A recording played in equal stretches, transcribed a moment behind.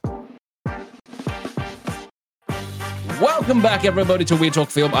Welcome back, everybody, to We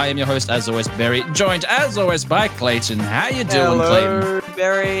Talk Film. I am your host, as always, Barry, joined, as always, by Clayton. How you doing, Hello, Clayton?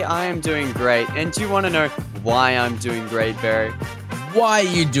 Barry. I am doing great. And do you want to know why I'm doing great, Barry? Why are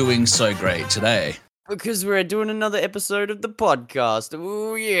you doing so great today? Because we're doing another episode of the podcast.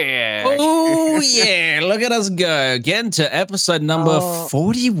 Ooh, yeah. Oh, yeah. Look at us go. Getting to episode number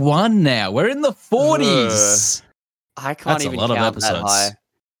 41 now. We're in the 40s. I can't That's even a lot count of that episodes. high.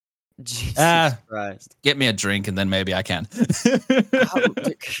 Jesus Christ. Get me a drink and then maybe I can.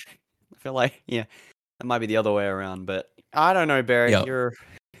 I feel like, that might be the other way around, but I don't know, Barry. Yep.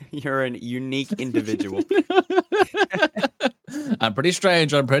 You're a unique individual. I'm pretty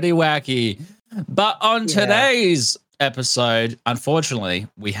strange. I'm pretty wacky. But on today's episode, unfortunately,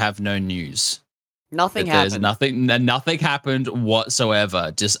 we have no news. Nothing happened. Nothing happened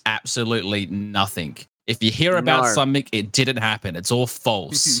whatsoever. Just absolutely nothing. If you hear about something, it didn't happen. It's all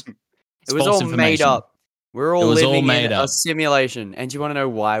false. It was all made up. We're all living in a simulation. And do you want to know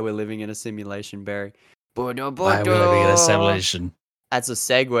why we're living in a simulation, Barry? Why are we living in a simulation? That's a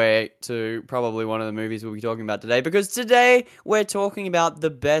segue to probably one of the movies we'll be talking about today, because today we're talking about the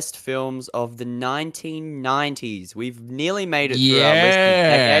best films of the 1990s. We've nearly made it through our list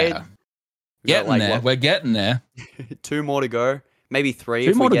of decades. We're getting there. 2 more to go. Maybe 3.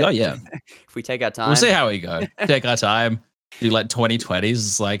 2 more to go, yeah. If we take our time. We'll see how we go. Take our time. Do like 2020s.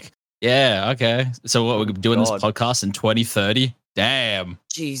 It's like, yeah, okay. So what, we're doing this podcast in 2030? Damn.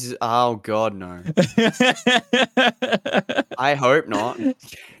 Jesus. Oh, God, no. I hope not.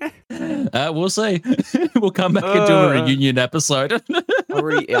 We'll see. We'll come back and do a reunion episode.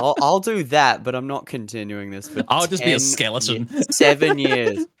 I'll do that, but I'm not continuing this for I'll just be a skeleton. 7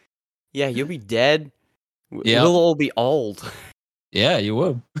 years. Yeah, you'll be dead. Yep. We'll all be old. Yeah, you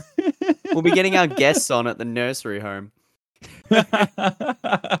will. We'll be getting our guests on at the nursery home.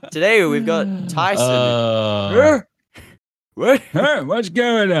 Today we've got Tyson. What? What's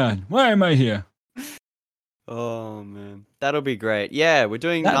going on? Why am I here? Oh, man. That'll be great. Yeah, we're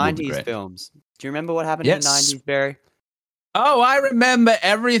doing 90s films. Do you remember what happened in the 90s, Barry? Oh, I remember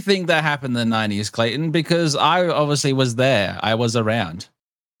everything that happened in the 90s, Clayton, because I obviously was there. I was around.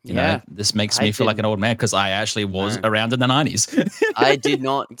 You know, this makes me feel like an old man because I actually was around in the 90s. I did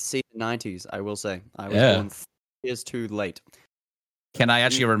not see the 90s, I will say. I was born 4 years too late. Can I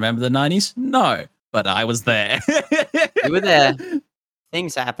actually remember the 90s? No, but I was there. You were there.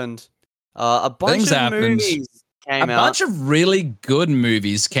 Things happened. A bunch of movies came out. A bunch of really good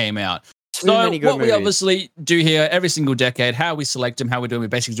movies came out. We obviously do here every single decade, how we select them, how we do them, we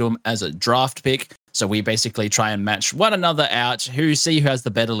basically do them as a draft pick. So we basically try and match one another out, who has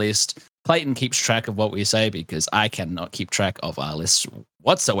the better list. Clayton keeps track of what we say because I cannot keep track of our lists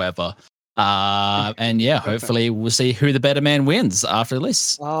whatsoever. And yeah, hopefully we'll see who the better man wins after the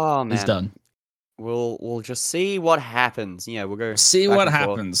list is done. We'll just see what happens. Yeah, we'll go see what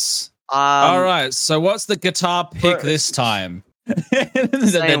happens. All right. So what's the guitar pick this time?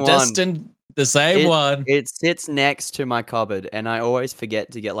 The same one. It sits next to my cupboard, and I always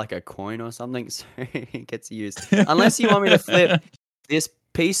forget to get like a coin or something, so it gets used. Unless you want me to flip this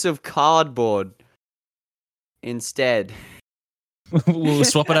piece of cardboard instead. We'll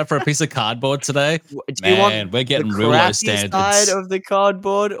swap it out for a piece of cardboard today. We're getting real low standards. The side of the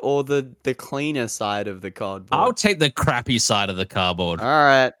cardboard or the cleaner side of the cardboard? I'll take the crappy side of the cardboard. All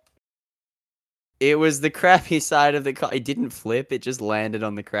right. It was the crappy side of the cardboard. It didn't flip. It just landed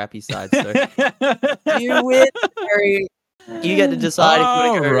on the crappy side. So you win, Harry. You get to decide.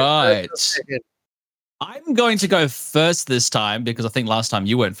 All right. I'm going to go first this time because I think last time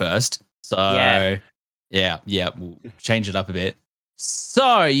you went first. So yeah, we'll change it up a bit.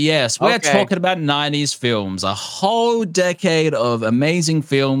 So, yes, we're talking about 90s films, a whole decade of amazing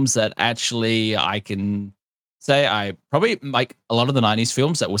films that actually I can say I probably like a lot of the 90s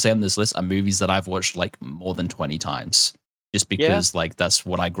films that we'll say on this list are movies that I've watched like more than 20 times just because like that's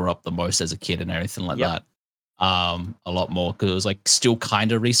what I grew up the most as a kid and everything like that. A lot more because it was like still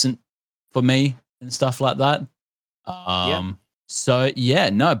kind of recent for me and stuff like that. So,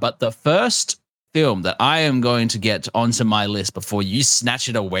 but the first film that I am going to get onto my list before you snatch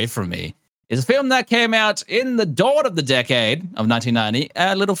it away from me is a film that came out in the dawn of the decade of 1990,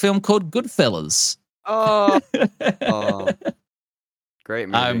 a little film called Goodfellas. Oh, great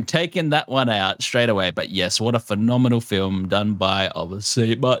movie. I'm taking that one out straight away. But yes, what a phenomenal film done by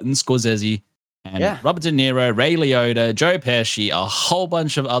obviously Martin Scorsese and Robert De Niro, Ray Liotta, Joe Pesci, a whole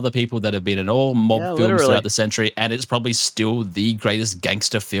bunch of other people that have been in all mob films throughout the century, and it's probably still the greatest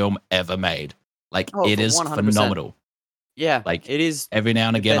gangster film ever made. Like, it is 100%. Phenomenal. Yeah, like it is. Every now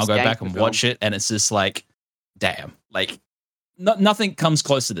and again, I'll go back and watch it, and it's just like, damn, like nothing comes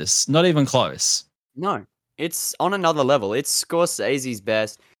close to this. Not even close. No, It's on another level. It's Scorsese's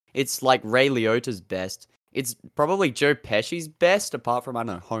best. It's like Ray Liotta's best. It's probably Joe Pesci's best, apart from, I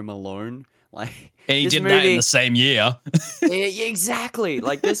don't know, Home Alone. Like, And he this did that in the movie, same year. yeah, exactly.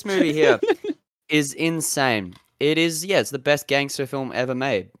 Like, this movie here is insane. It is, yeah, it's the best gangster film ever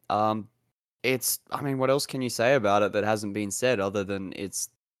made. I mean, what else can you say about it that hasn't been said other than it's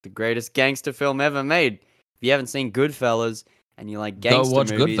the greatest gangster film ever made? If you haven't seen Goodfellas and you like Go gangster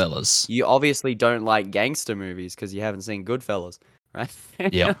watch movies, Goodfellas. you obviously don't like gangster movies because you haven't seen Goodfellas, right?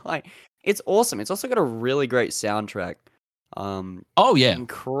 Yeah. Like, it's awesome. It's also got a really great soundtrack. Oh yeah.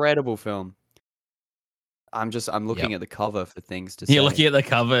 Incredible film. I'm looking Yep. at the cover for things to You're say. looking at the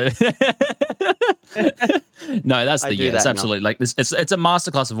cover. No, that's I the do yeah. It's that now. absolutely like this. It's a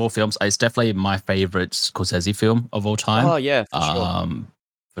masterclass of all films. It's definitely my favorite Scorsese film of all time. Oh yeah, for sure.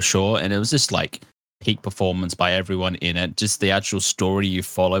 For sure. And it was just like peak performance by everyone in it. Just the actual story you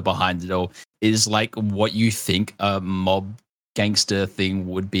follow behind it all is like what you think a mob gangster thing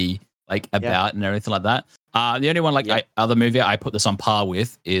would be like about and everything like that. The only one other movie I put this on par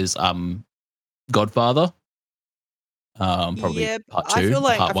with is Godfather. Probably Yeah, part I 2, feel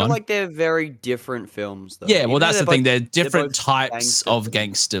like part 1. they're very different films, though. Yeah, well, Even though that's the thing. They're they're different both types gangster of films.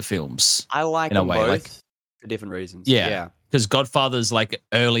 gangster films I like in a them way. both Like, for different reasons. yeah, Yeah, because Godfather's like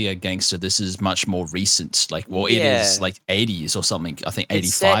earlier gangster. This is much more recent. Like, well, it is yeah. like 80s or something. I think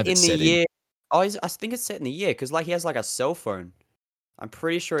It's set 85 in it's the set in. year. Oh, I think it's set in the year because like he has like a cell phone. I'm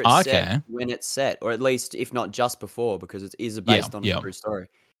pretty sure it's set Okay. when it's set, or at least if not just before, because it is Yeah, based on a yeah. true story.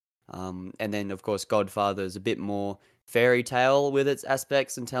 And then of course Godfather is a bit more fairy tale with its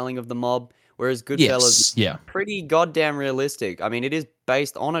aspects and telling of the mob, whereas Goodfellas is Yes, yeah. pretty goddamn realistic. I mean, it is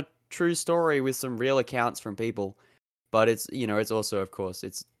based on a true story with some real accounts from people, but it's it's also of course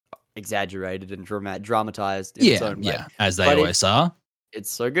it's exaggerated and dramatized in its Yeah, own way. yeah, as they But always are. it's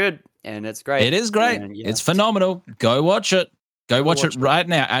so good and it's great. It is great. And It's phenomenal. Go watch it. Go watch it watch it right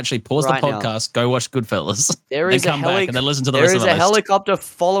now. Actually, pause the right now. podcast. Go watch Goodfellas. There Then is a come back and then listen to the there rest of is the a list. helicopter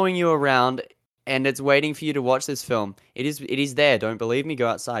following you around, and it's waiting for you to watch this film. It is there. Don't believe me? Go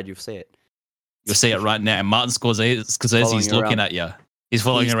outside. You'll see it. You'll see it right now. And Martin Scorsese's you looking around. at you. He's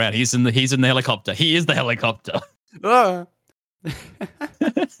following you around. He's in the helicopter. He is the helicopter. Ah.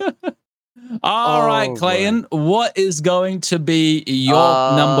 All right, Oh, Clayton. What is going to be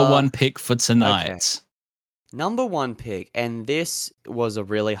your number one pick for tonight? Okay. Number one pick, and this was a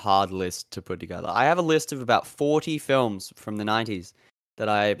really hard list to put together. I have a list of about 40 films from the 90s that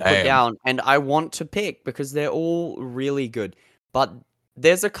I put Damn. down, and I want to pick because they're all really good. But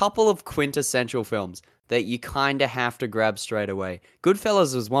there's a couple of quintessential films that you kind of have to grab straight away.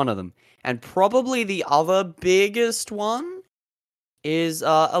 Goodfellas was one of them. And probably the other biggest one is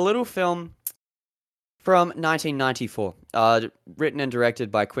a little film from 1994, written and directed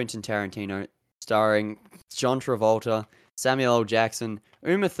by Quentin Tarantino, starring John Travolta, Samuel L. Jackson,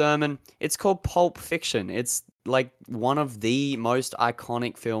 Uma Thurman. It's called Pulp Fiction. It's like one of the most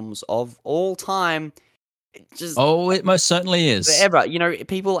iconic films of all time. It most certainly is. Ever.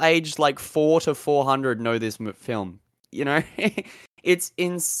 People aged like 4 to 400 know this film. It's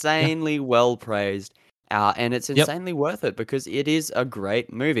insanely well praised. And it's insanely worth it because it is a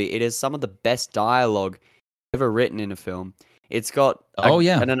great movie. It is some of the best dialogue ever written in a film. It's got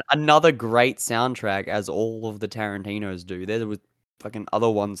another great soundtrack, as all of the Tarantinos do. There was fucking other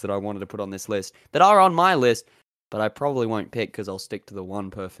ones that I wanted to put on this list that are on my list, but I probably won't pick because I'll stick to the one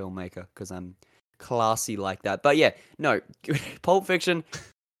per filmmaker because I'm classy like that. But yeah, no, Pulp Fiction.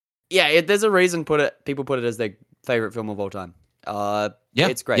 Yeah, there's a reason people put it as their favorite film of all time.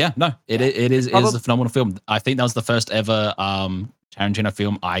 It's great. Yeah, no, it is a phenomenal film. I think that was the first ever Tarantino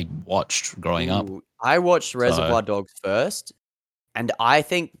film I watched growing up. I watched Reservoir Dogs first, and I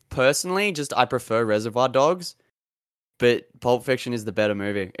think personally, I prefer Reservoir Dogs, but Pulp Fiction is the better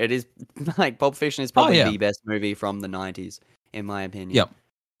movie. It is like Pulp Fiction is probably the best movie from the 90s, in my opinion. Yep.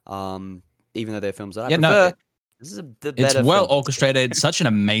 Even though they're films that I prefer, this is the better. It's well film. orchestrated. Such an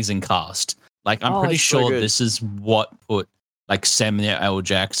amazing cast. Like I'm pretty sure this is what put like Samuel L.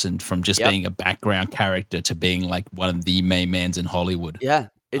 Jackson from just being a background character to being like one of the main mans in Hollywood. Yeah,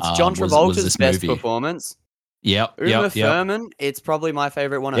 it's John Travolta's was best movie. Performance. Uma Thurman, it's probably my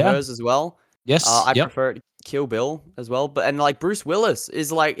favorite one of hers as well. Yes, I prefer Kill Bill as well, but like Bruce Willis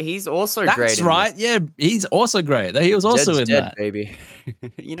is like he's also great. That's right. Yeah, he's also great. He was also in dead, that, baby.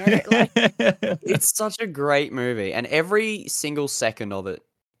 It's such a great movie, and every single second of it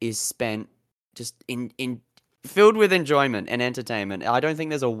is spent just in filled with enjoyment and entertainment. I don't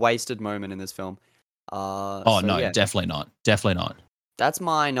think there's a wasted moment in this film. Definitely not. Definitely not. That's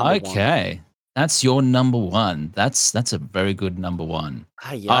my number one. Okay. That's your number one. That's a very good number one.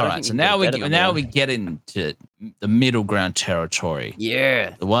 Yeah, I All don't right, think so we can get a better number now one. we get into the middle ground territory.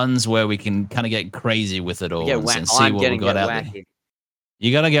 Yeah. The ones where we can kind of get crazy with it all and see I'm what we gonna got get out there. wacky.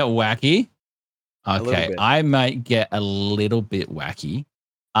 You gotta get wacky. A little Okay, bit. I might get a little bit wacky.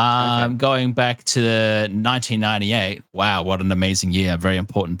 Okay. Going back to 1998. Wow, what an amazing year! A very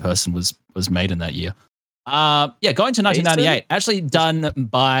important person was made in that year. Yeah, going to Jason? 1998. Actually done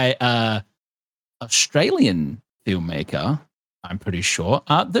by Australian filmmaker. I'm pretty sure.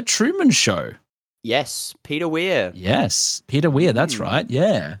 The Truman Show. Yes, Peter Weir. Yes, Peter Weir. That's Mm. right.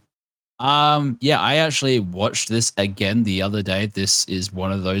 Yeah. Yeah, I actually watched this again the other day. This is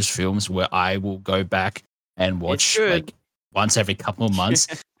one of those films where I will go back and watch good. like once every couple of months.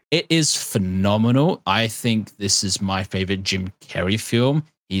 It is phenomenal. I think this is my favorite Jim Carrey film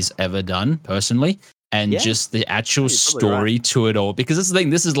he's ever done, personally. And Yeah. just the actual You're probably right. story to it all. Because this is the thing,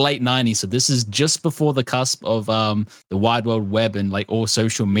 this is late 90s. So this is just before the cusp of the wide world web and like all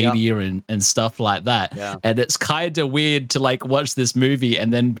social media and stuff like that. Yeah. And it's kind of weird to like watch this movie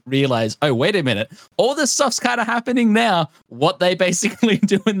and then realize, oh, wait a minute, all this stuff's kind of happening now. What they basically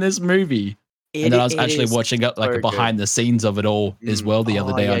do in this movie. And then I was actually watching up like a behind the scenes of it all as well the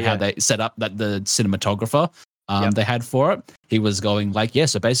other day on how they set up that the cinematographer they had for it. He was going like,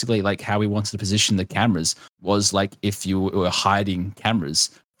 so basically like how he wanted to position the cameras was like if you were hiding cameras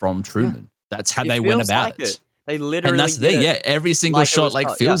from Truman. That's how they went about it. They literally and that's the thing, every single shot like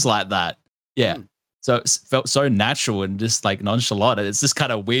feels like that. Yeah. So it felt so natural and just like nonchalant. It's just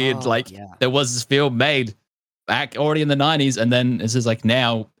kind of weird. There was this film made back already in the 90s, and then it's just like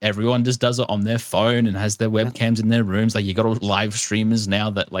now everyone just does it on their phone and has their webcams in their rooms. Like you got all live streamers now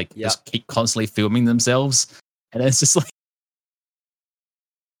that like just keep constantly filming themselves, and it's just like,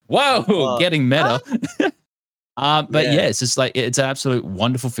 whoa, getting meta. But it's just like it's an absolute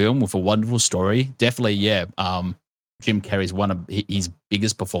wonderful film with a wonderful story. Definitely, Jim Carrey's one of his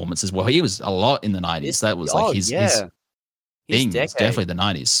biggest performances. Well, he was a lot in the 90s. That was like his thing. It's definitely the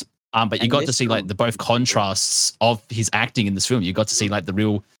 90s. But you got to see like the both contrasts of his acting in this film. You got to see like the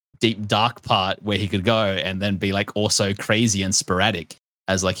real deep dark part where he could go and then be like also crazy and sporadic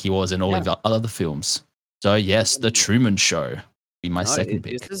as like he was in all of the other films. So yes, The Truman Show be my second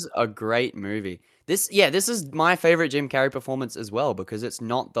pick. This is a great movie. This is my favorite Jim Carrey performance as well because it's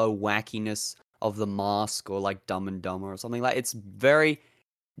not the wackiness of The Mask or like Dumb and Dumber or something like. It's very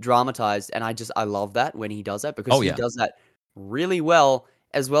dramatized, and I love that when he does that because he does that really well.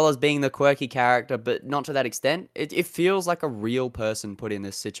 As well as being the quirky character, but not to that extent. It feels like a real person put in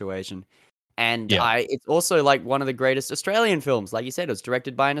this situation. And it's also like one of the greatest Australian films. Like you said, it was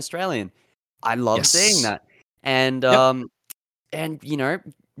directed by an Australian. I love seeing that. And and you know,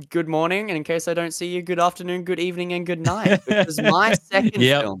 good morning, and in case I don't see you, good afternoon, good evening, and good night. Because my second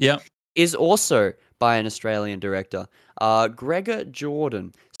film is also by an Australian director, Gregor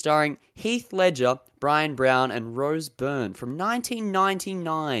Jordan, starring Heath Ledger, Brian Brown, and Rose Byrne from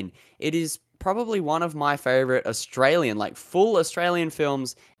 1999. It is probably one of my favorite Australian, like full Australian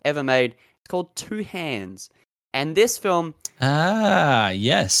films ever made. It's called Two Hands. And this film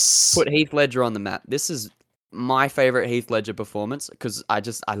put Heath Ledger on the map. This is my favorite Heath Ledger performance because I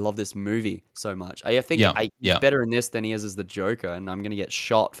love this movie so much. I think he's better in this than he is as the Joker, and I'm going to get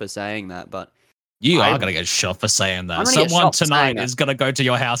shot for saying that, but you are going to get shot for saying that. Someone tonight is going to go to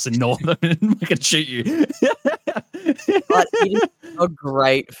your house in Northern and we can shoot you. But it is a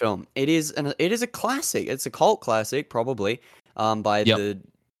great film. It is a classic. It's a cult classic, probably, by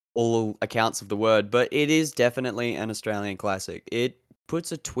all accounts of the word. But it is definitely an Australian classic. It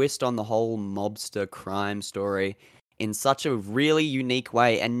puts a twist on the whole mobster crime story in such a really unique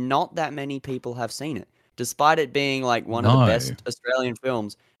way, and not that many people have seen it. Despite it being like one of the best Australian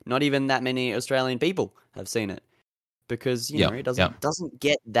films, not even that many Australian people have seen it because it doesn't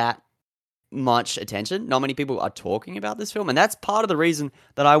get that much attention. Not many people are talking about this film, and that's part of the reason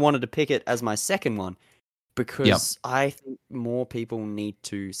that I wanted to pick it as my second one because I think more people need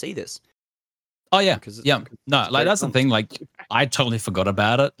to see this. Oh yeah, no, like that's the thing. Like I totally forgot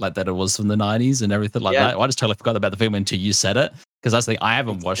about it, like that it was from the 90s and everything like that. I just totally forgot about the film until you said it because that's the thing. I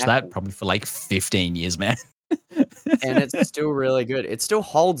haven't watched that probably for like 15 years, man. And it's still really good. It still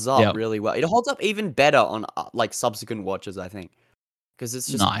holds up really well. It holds up even better on like subsequent watches, I think, because it's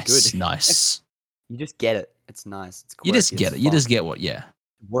just good. Nice. You just get it. It's nice. It's quirky, you just get it. You just get what? It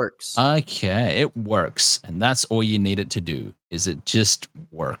works. Okay, it works, and that's all you need it to do. Is it just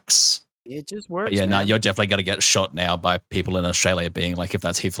works? It just works. But no, you're definitely going to get shot now by people in Australia being like, if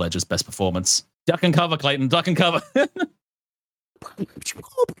that's Heath Ledger's best performance, duck and cover, Clayton, duck and cover.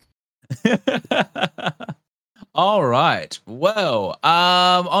 All right. Well,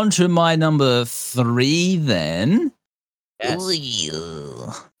 on to my number 3 then. Yes.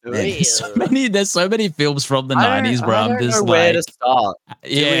 Ooh. Man, there's so many films from the 90s where I I'm don't know just where to like, start.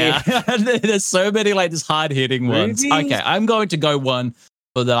 yeah, there's so many like just hard hitting ones. Movies? Okay, I'm going to go one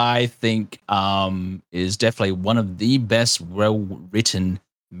for that I think is definitely one of the best well written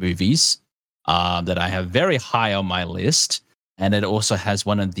movies that I have very high on my list, and it also has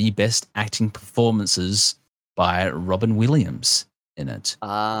one of the best acting performances by Robin Williams in it.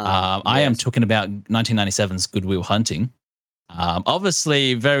 I am Yes. talking about 1997's Good Will Hunting.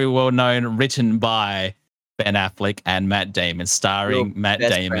 Obviously, very well known, written by Ben Affleck and Matt Damon, Real starring Matt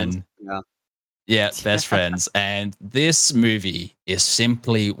best friends. Damon. Yeah. Yeah, best friends. And this movie is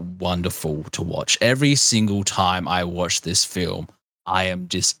simply wonderful to watch. Every single time I watch this film, I am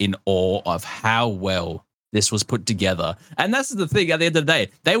just in awe of how well this was put together. And that's the thing, at the end of the day,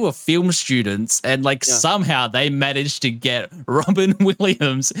 they were film students and like somehow they managed to get Robin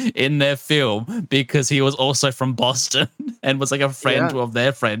Williams in their film because he was also from Boston and was like a friend of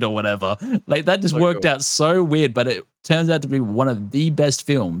their friend or whatever. Like that just worked out so weird, but it turns out to be one of the best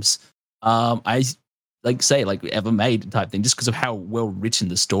films I like ever made type thing, just because of how well written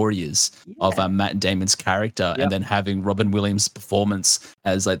the story is of Matt Damon's character, and then having Robin Williams' performance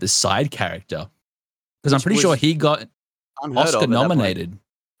as like the side character. Because I'm pretty sure he got Oscar nominated.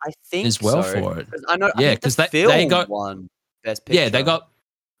 I think as well so. for it. I know. Yeah, because they got one best picture. Yeah, they got.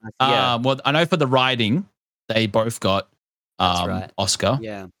 Well, I know for the writing, they both got Oscar.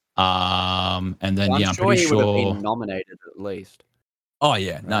 Yeah. And then I'm I'm sure pretty he would have sure. been nominated at least. Oh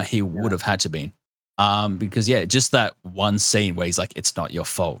yeah, no, he would have had to be. Because just that one scene where he's like, "It's not your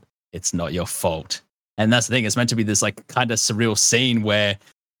fault. It's not your fault," and that's the thing. It's meant to be this like kind of surreal scene where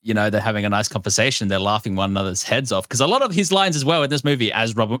they're having a nice conversation, they're laughing one another's heads off. Because a lot of his lines as well in this movie,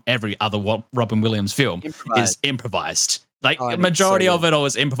 as every other Robin Williams film, is improvised. Like majority of it all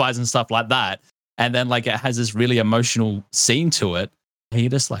is improvised and stuff like that. And then like it has this really emotional scene to it. And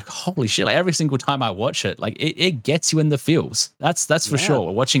you're just like, holy shit! Like every single time I watch it, like it gets you in the feels. That's for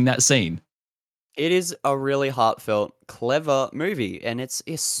sure. Watching that scene. It is a really heartfelt, clever movie, and it's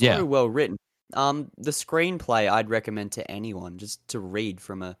so well written. The screenplay I'd recommend to anyone just to read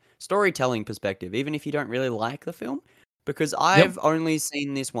from a storytelling perspective, even if you don't really like the film, because I've only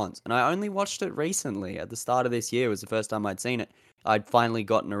seen this once, and I only watched it recently. At the start of this year was the first time I'd seen it. I'd finally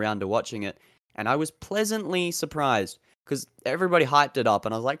gotten around to watching it, and I was pleasantly surprised because everybody hyped it up,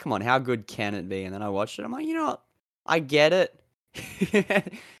 and I was like, "Come on, how good can it be?" And then I watched it. I'm like, you know what? I get it.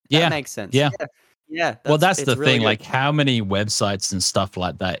 That makes sense. Yeah. Well, that's the thing. Good. Like, how many websites and stuff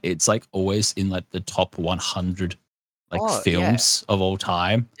like that? It's like always in like the top 100 films of all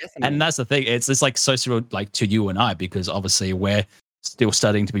time. Definitely. And that's the thing. It's like so surreal, like to you and I, because obviously we're still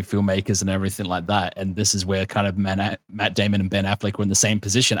studying to be filmmakers and everything like that. And this is where kind of Matt Damon and Ben Affleck were in the same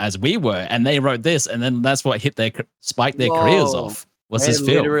position as we were, and they wrote this, and then that's what spiked their careers off. Was this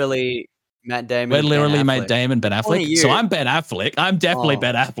film? Literally. Matt Damon. We're literally Matt Damon, Ben Affleck. So I'm Ben Affleck. I'm definitely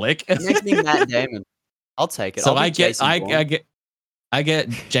Ben Affleck. Make me Matt Damon. I'll take it. So I get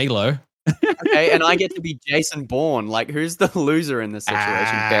J Lo. Okay, and I get to be Jason Bourne. Like, who's the loser in this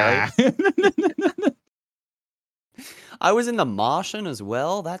situation, Barry? I was in The Martian as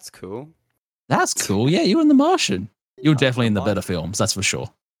well. That's cool. That's cool. Yeah, you were in The Martian. You're definitely in the better films. That's for sure.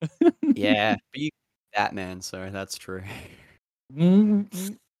 Yeah, but you Batman, so that's true.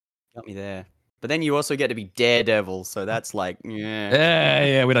 Got me there. But then you also get to be Daredevil, so that's like,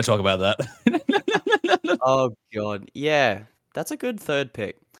 yeah, we don't talk about that. Oh, God. Yeah, that's a good third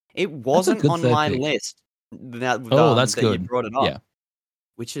pick. It wasn't on my list. That's good. You brought it up. Yeah.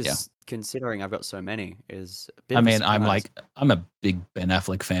 Which is, considering I've got so many, is a bit I'm a big Ben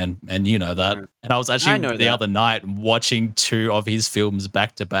Affleck fan, and you know that. And I was actually the other night watching 2 of his films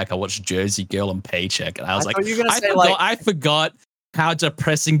back to back. I watched Jersey Girl and Paycheck, and I was I forgot how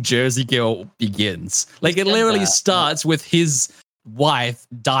depressing Jersey Girl begins. Like it literally starts with his wife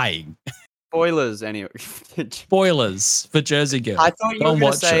dying. Spoilers, anyway. Spoilers for Jersey Girl. I thought you were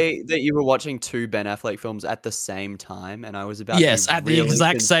going to say that you were watching 2 Ben Affleck films at the same time, and I was about to at the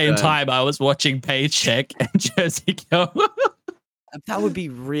exact same time I was watching Paycheck and Jersey Girl. That would be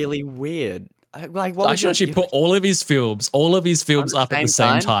really weird. Like, I should actually put all of his films up at the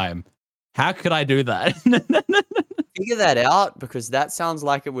same time. How could I do that? Figure that out, because that sounds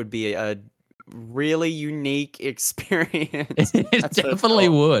like it would be a really unique experience. It definitely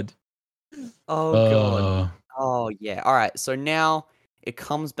would. Oh, God. Oh, yeah. All right. So now it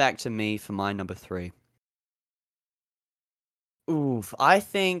comes back to me for my number 3. Oof. I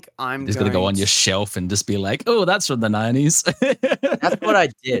think I'm just going to go on your shelf and just be like, oh, that's from the 90s. That's what I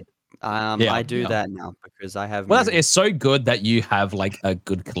did. I do that now because I have. Well, it's so good that you have like a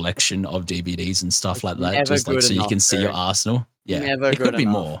good collection of DVDs and stuff like that, just like so you can see your arsenal. Yeah, Never it could be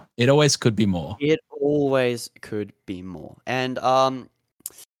more. It always could be more. It always could be more. And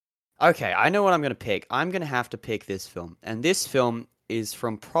okay, I know what I'm gonna pick. I'm gonna have to pick this film, and this film is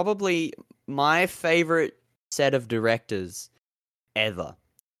from probably my favorite set of directors ever.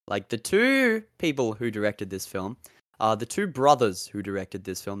 Like the two people who directed this film, the two brothers who directed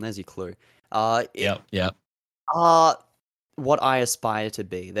this film. There's your clue. Yep. Are what I aspire to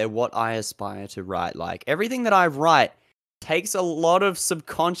be. They're what I aspire to write. Like everything that I write takes a lot of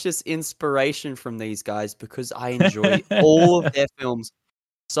subconscious inspiration from these guys because I enjoy all of their films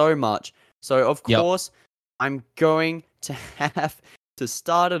so much. So of course, I'm going to have to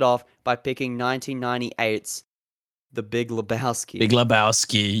start it off by picking 1998's The Big Lebowski. Big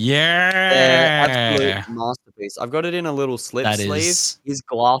Lebowski, yeah, absolute masterpiece. I've got it in a little slip sleeve. His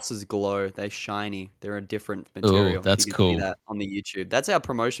glasses glow; they're shiny. They're a different material. Oh, that's cool. See that on the YouTube. That's our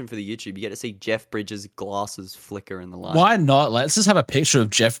promotion for the YouTube. You get to see Jeff Bridges' glasses flicker in the light. Why not? Let's just have a picture of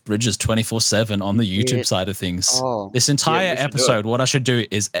Jeff Bridges 24/7 on the YouTube side of things. This entire episode, what I should do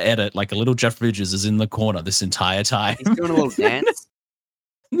is edit like a little Jeff Bridges is in the corner this entire time. He's doing a little dance.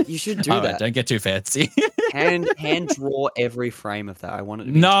 You should do that. Right, don't get too fancy. hand draw every frame of that. I want it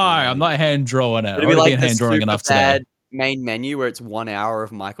to be. No, I'm not hand drawing it. It'd be like hand drawing enough today. Main menu where it's 1 hour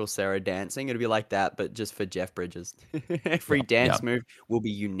of Michael Cera dancing. It'd be like that, but just for Jeff Bridges. Every dance move will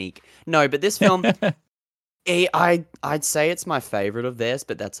be unique. No, but this film, I'd say it's my favorite of theirs,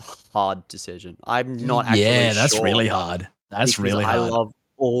 but that's a hard decision. I'm not actually sure. That's really hard. That's really hard. I love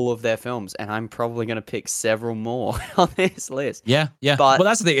all of their films, and I'm probably going to pick several more on this list. Yeah. But well,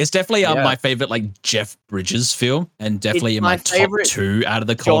 that's the thing. It's definitely my favorite, like Jeff Bridges film, and definitely in my top 2 out of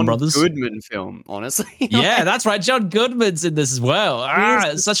the Coen brothers. John Goodman film, honestly. Yeah, that's right. John Goodman's in this as well.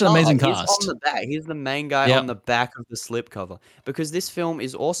 It's such an amazing cast. He's on the back. He's the main guy on the back of the slipcover because this film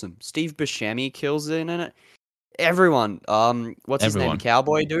is awesome. Steve Buscemi kills it in it. Everyone, what's his name?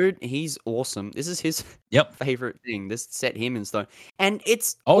 Cowboy dude. He's awesome. This is his favorite thing. This set him in stone, and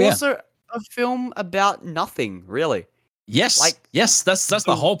it's also a film about nothing, really. Yes, that's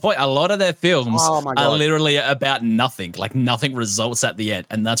the whole point. A lot of their films are literally about nothing. Like nothing results at the end,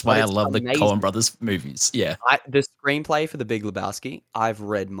 and that's why I love the Coen Brothers movies. Yeah, the screenplay for The Big Lebowski, I've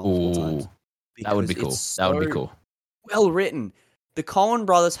read multiple times. That would be cool. That would be cool. Well written. The Coen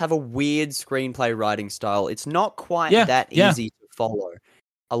brothers have a weird screenplay writing style. It's not quite that easy to follow.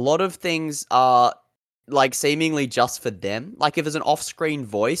 A lot of things are like seemingly just for them. Like if there's an off-screen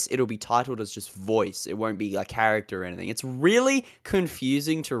voice, it'll be titled as just voice. It won't be a character or anything. It's really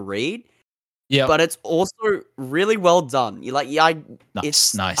confusing to read. Yeah, but it's also really well done. You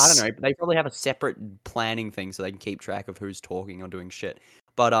it's nice. I don't know. They probably have a separate planning thing so they can keep track of who's talking or doing shit.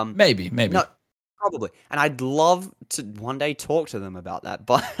 But maybe. No, probably. And I'd love to one day talk to them about that.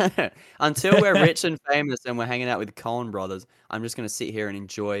 But until we're rich and famous and we're hanging out with the Coen brothers, I'm just going to sit here and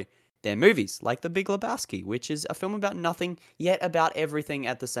enjoy their movies, like The Big Lebowski, which is a film about nothing, yet about everything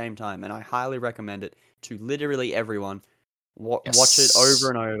at the same time. And I highly recommend it to literally everyone. Watch it over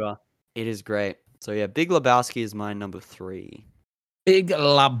and over. It is great. So yeah, Big Lebowski is my number 3. Big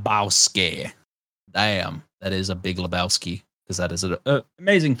Lebowski. Damn, that is a Big Lebowski, because that is an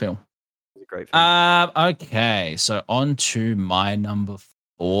amazing film. Great film. Okay, so on to my number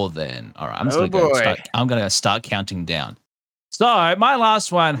 4 then. All right, I'm gonna start counting down. So my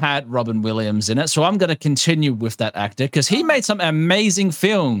last one had Robin Williams in it, so I'm gonna continue with that actor because he made some amazing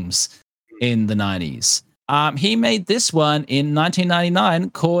films in the 90s. He made this one in 1999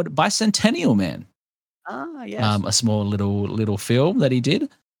 called Bicentennial Man. Yes. A small little film that he did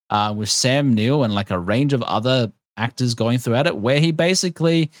with Sam Neill and like a range of other actors going throughout it, where he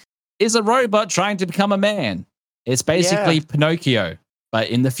basically is a robot trying to become a man. It's basically Pinocchio, but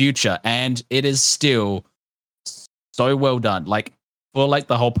in the future, and it is still so well done. Like for like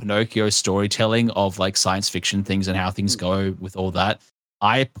the whole Pinocchio storytelling of like science fiction things and how things go with all that,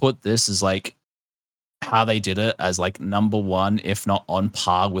 I put this as like how they did it as like number 1, if not on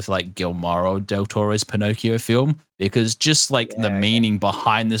par with like Guillermo del Toro's Pinocchio film, because just like the meaning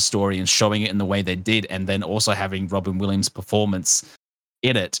behind the story and showing it in the way they did, and then also having Robin Williams' performance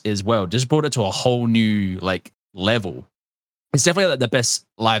in it as well, just brought it to a whole new like level. It's definitely like the best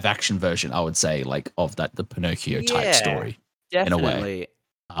live action version, I would say, like of that the Pinocchio type story. Definitely. In a way.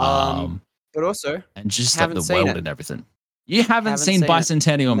 But also, and just like the world and everything. You haven't seen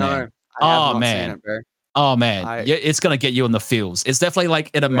Bicentennial Man? No, man. Oh man, it's gonna get you in the feels. It's definitely like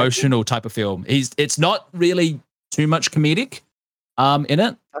an emotional type of film. It's not really too much comedic in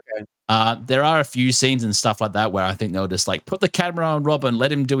it. Okay. There are a few scenes and stuff like that where I think they'll just like put the camera on Robin,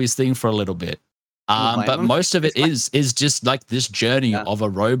 let him do his thing for a little bit. Can you blame But them? most of it It's like, is just like this journey yeah. of a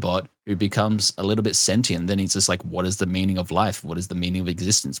robot who becomes a little bit sentient. Then he's just like, what is the meaning of life? What is the meaning of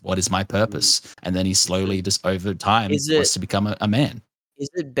existence? What is my Mm. purpose? And then he slowly, just over time, Is it wants to become a man. is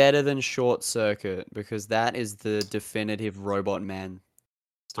it better than Short Circuit? Because that is the definitive robot man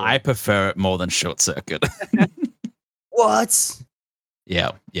I story. prefer it more than Short Circuit. What?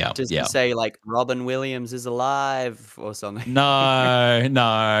 Yeah, yeah, Does he yeah. say like Robin Williams is alive or something? No,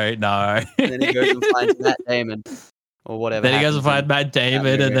 no, no. And then he goes and finds Matt Damon or whatever Then he goes and happens in finds Matt that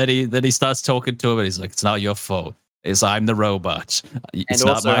Damon, and movie. then he starts talking to him, and he's like, "It's not your fault. It's I'm the robot. And It's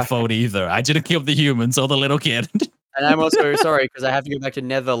not also, my fault either. I didn't kill the humans or the little kid." and I'm also sorry because I have to go back to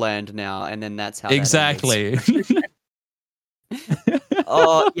Netherland now, and then that's how that ends. Exactly.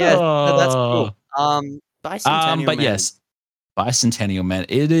 Oh yes, no, that's cool. Oh. Bicentennial But Man. yes, Bicentennial Man.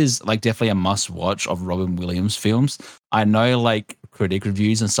 It is like definitely a must watch of Robin Williams films. I know like critic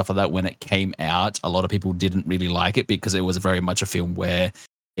reviews and stuff like that when it came out, a lot of people didn't really like it because it was very much a film where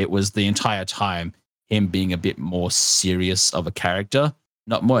it was the entire time him being a bit more serious of a character,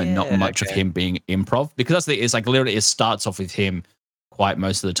 not Yeah, much of okay. him being improv, because that's the it's like literally it starts off with him quite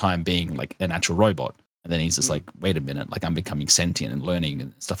most of the time being like an actual robot. And then he's just Mm. like, wait a minute, like I'm becoming sentient and learning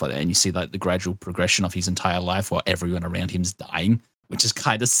and stuff like that. And you see like the gradual progression of his entire life while everyone around him's dying, which is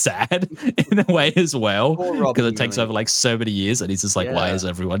kind of sad in a way as well, Poor because Robin it takes over Williams. like so many years, and he's just like, why Yeah. is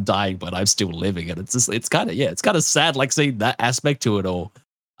everyone dying but I'm still living? And it's just it's kind of it's kind of sad, like seeing that aspect to it all,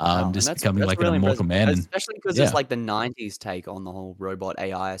 Wow, and just that's becoming like an really immortal impressive, man. And especially because it's yeah, like the 90s take on the whole robot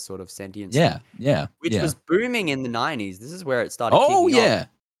AI sort of sentience yeah, thing, yeah, which yeah. was booming in the 90s. This is where it started Oh kicking off. yeah,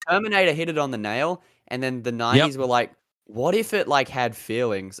 Terminator hit it on the nail, and then the yep, 90s were like, "What if it, like, had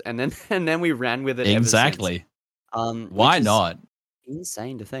feelings?" And then and then we ran with it ever since, exactly. which Why is not?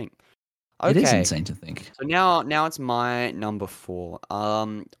 insane to think. It is Okay. insane to think. So now it's my number 4.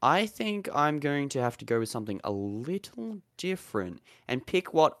 I think I'm going to have to go with something a little different and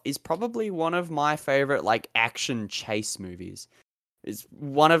pick what is probably one of my favorite like action chase movies. It's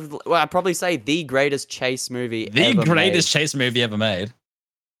one of well, I'd probably say the greatest chase movie The ever made. greatest chase movie ever made.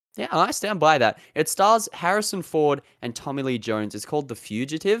 Yeah, I stand by that. It stars Harrison Ford and Tommy Lee Jones. It's called The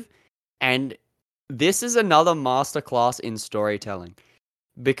Fugitive, and this is another masterclass in storytelling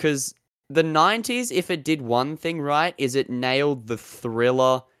because the 90s, if it did one thing right, is it nailed the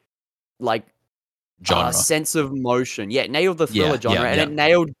thriller, like, Genre. sense of motion. Yeah, it nailed the thriller Yeah, yeah, genre, and yeah. it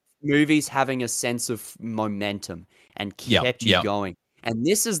nailed movies having a sense of momentum and Yep, kept you yep. going. And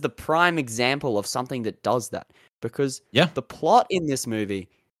this is the prime example of something that does that because Yeah, the plot in this movie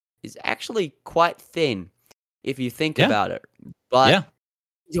is actually quite thin if you think yeah, about it. But yeah,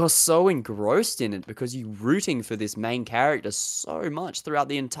 you're so engrossed in it because you're rooting for this main character so much throughout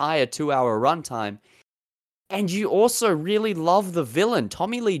the entire 2-hour runtime. And you also really love the villain,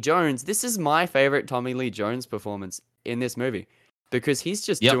 Tommy Lee Jones. This is my favorite Tommy Lee Jones performance in this movie because he's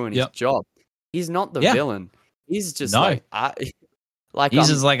just yep, doing his yep. job. He's not the Yeah. villain. He's just No. like, like He's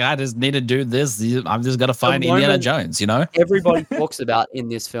just like, I just need to do this. I'm just gonna the find Indiana moment Jones, you know? everybody talks about in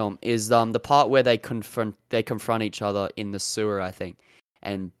this film is the part where they confront each other in the sewer, I think.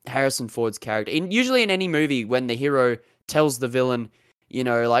 And Harrison Ford's character, usually in any movie, when the hero tells the villain,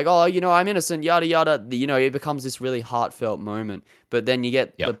 like, oh, I'm innocent, yada yada, it becomes this really heartfelt moment. But then you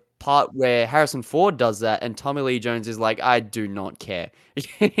get the Yep. part where Harrison Ford does that, and Tommy Lee Jones is like, I do not care.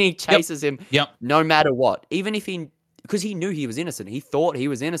 He chases him Yep. no matter what, even if because he knew he was innocent. He thought he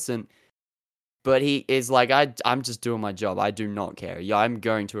was innocent. But he is like, I'm just doing my job. I do not care. Yeah, I'm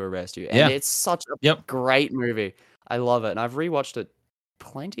going to arrest you. And Yeah. it's such a Yep. great movie. I love it. And I've rewatched it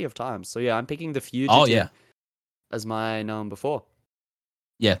plenty of times. So yeah, I'm picking The Oh Fugitive yeah. as my number 4.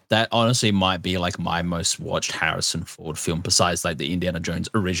 Yeah, that honestly might be like my most watched Harrison Ford film besides like the Indiana Jones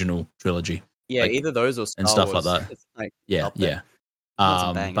original trilogy. Yeah, Like, either those or and Star stuff Wars. like that. It's like Yeah, up there. yeah. Got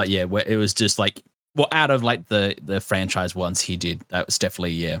some bangers. But yeah, where it was just like, well, out of like the franchise ones he did, that was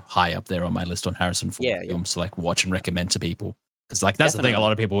definitely high up there on my list on Harrison Ford Yeah. films to like watch and recommend to people. Because like that's the thing, a Definitely.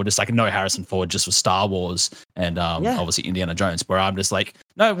 lot of people were just like, no, Harrison Ford just was Star Wars and Yeah. obviously Indiana Jones. Where I'm just like,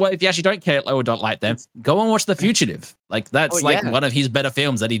 no, well, if you actually don't care or don't like them, go and watch The Fugitive. Like that's Oh, like yeah. one of his better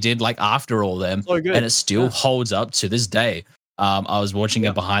films that he did like after all them, So good. and it still Yeah. holds up to this day. I was watching Yeah.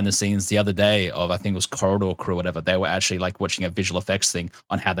 a behind the scenes the other day of I think it was Corridor Crew or whatever. They were actually like watching a visual effects thing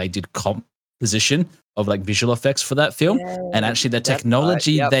on how they did composition of like visual effects for that film, and actually the That's right.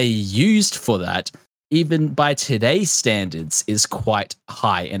 technology Yep. they used for that, even by today's standards, is quite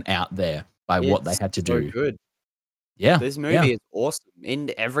high and out there by what they It's had to so do. good. Yeah, This yeah, movie is awesome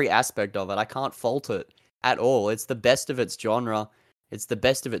in every aspect of it. I can't fault it at all. It's the best of its genre. It's the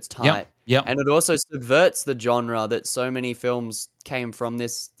best of its Yep. type. Yep. And it also subverts the genre that so many films came from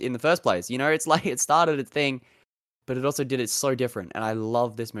this in the first place. You know, it's like it started a thing, but it also did it so different. And I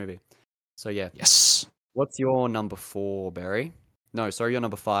love this movie. So yeah. Yes. What's your number 4, Barry? No, sorry, your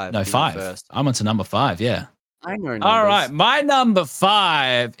number 5. No, You went 5. first. I'm on to number 5. Yeah. I know numbers. All right. My number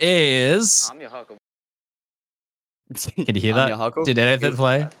 5 is. I'm your huckle. Can you hear I'm that? your huckle. Did anything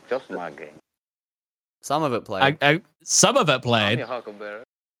play? Just my game. Some of it played. Some of it I'm played. your huckleberry.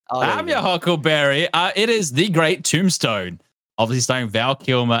 Oh, there I'm you your go. Huckleberry. It is The Great Tombstone. Obviously starring Val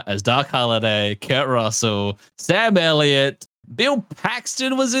Kilmer as Doc Holliday, Kurt Russell, Sam Elliott. Bill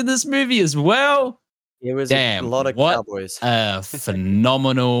Paxton was in this movie as well. It was Damn, a lot of what cowboys. a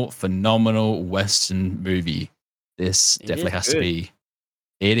phenomenal Western movie. This It definitely is has good. to be.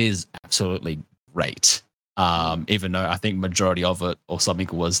 It is absolutely great. Even though I think majority of it or something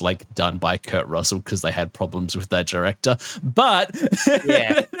was like done by Kurt Russell because they had problems with their director. But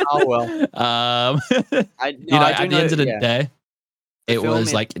Yeah. Oh well. at the end of the day, The it film was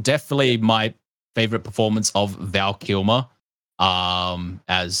is- like definitely my favorite performance of Val Kilmer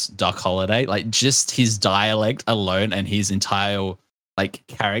as Doc Holliday. Like just his dialect alone and his entire like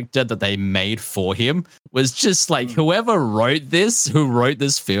character that they made for him was just like who wrote this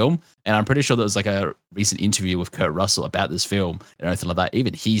film, and I'm pretty sure there was like a recent interview with Kurt Russell about this film and everything like that.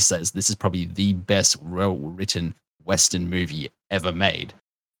 Even he says this is probably the best well-written Western movie ever made.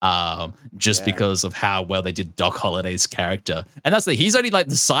 Just because of how well they did Doc Holliday's character. And that's he's only like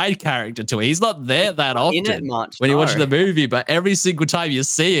the side character to it. He's not there that in it often much, when you watch no. the movie, but every single time you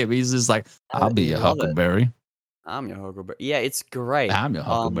see him, he's just like, I'll be your love it. Huckleberry. I'm your Huckleberry. Yeah, it's great. I'm your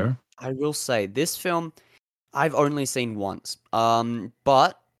Huckleberry. I will say this film I've only seen once.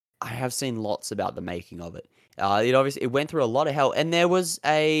 But I have seen lots about the making of it. It went through a lot of hell, and there was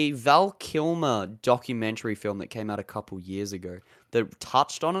a Val Kilmer documentary film that came out a couple years ago that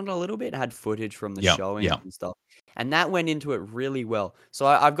touched on it a little bit, had footage from the showing and stuff, and that went into it really well. So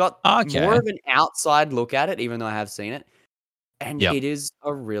I've got more of an outside look at it, even though I have seen it, and it is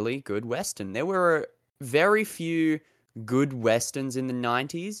a really good Western. There were very few good Westerns in the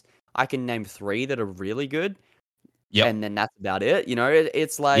 90s. I can name 3 that are really good. Yep. And then that's about it. You know,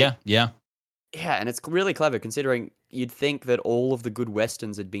 it's like... Yeah, and it's really clever considering you'd think that all of the good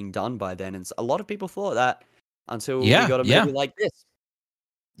Westerns had been done by then. And a lot of people thought that until we got a movie like this.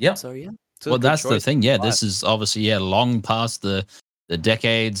 Yep. So, yeah. Well, that's the thing. Yeah, this is obviously, long past the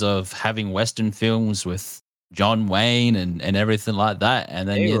decades of having Western films with John Wayne and everything like that. And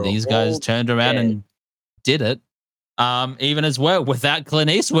then, these guys turned around and did it. Even as well, without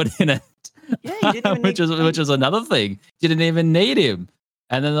Clint Eastwood in it. Yeah, you didn't even which is another thing. Didn't even need him.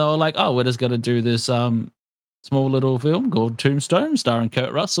 And then they were like, "Oh, we're just going to do this small little film called Tombstone, starring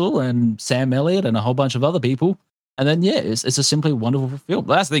Kurt Russell and Sam Elliott and a whole bunch of other people." And then it's a simply wonderful film.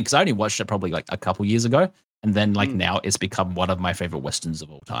 But that's the thing, because I only watched it probably like a couple years ago, and then now it's become one of my favorite westerns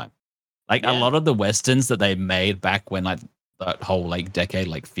of all time. Like a lot of the westerns that they made back when like that whole like decade,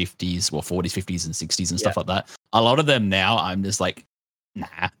 like 50s, well 40s, 50s, and 60s and stuff like that. A lot of them now, I'm just like, nah.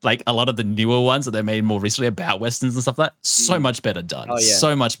 Like a lot of the newer ones that they made more recently about westerns and stuff like that, so much better done. Oh, yeah.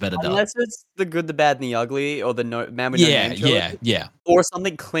 So much better done. Unless it's The Good, the Bad, and the Ugly, or the Man with No Name trilogy, yeah. or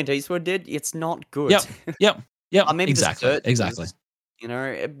something Clint Eastwood did, it's not good. Yep. I mean, exactly. You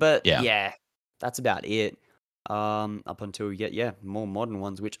know, but yeah, that's about it. Up until we get more modern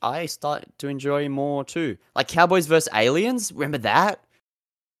ones, which I start to enjoy more too, like Cowboys vs Aliens. Remember that?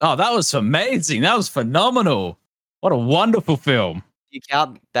 Oh, that was amazing. That was phenomenal. What a wonderful film. Do you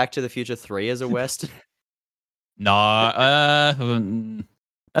count Back to the Future 3 as a Western? No,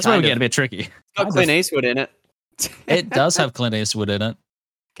 that's where we get a bit tricky. It's got Clint Eastwood in it. It does have Clint Eastwood in it.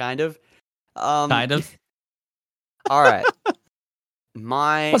 Kind of. Kind of. All right.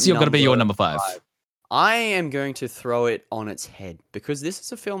 What's going to be your number 5? I am going to throw it on its head because this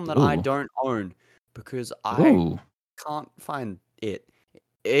is a film that I don't own because I can't find it.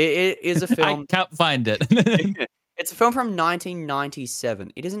 It is a film. I can't find it. It's a film from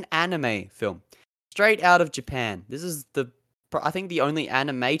 1997. It is an anime film, straight out of Japan. This is I think the only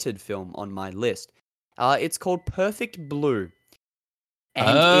animated film on my list. It's called Perfect Blue.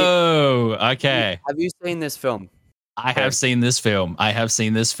 And okay. Have you seen this film? I have seen this film.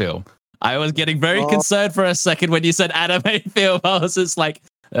 I was getting very concerned for a second when you said anime film. I was just like,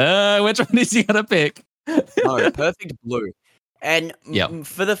 which one is he going to pick? No, Perfect Blue. And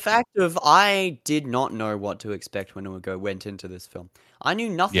for the fact of I did not know what to expect when I went into this film. I knew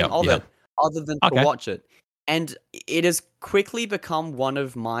nothing of it other than to watch it. And it has quickly become one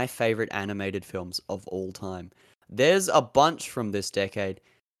of my favorite animated films of all time. There's a bunch from this decade.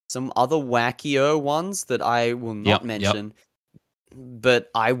 Some other wackier ones that I will not mention. but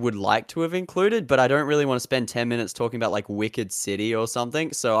I would like to have included, but I don't really want to spend 10 minutes talking about like Wicked City or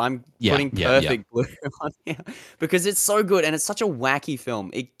something. So I'm Yeah, putting yeah, yeah. Perfect Blue on here because it's so good and it's such a wacky film.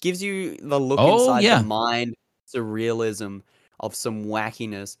 It gives you the look Oh inside the yeah. mind, surrealism of some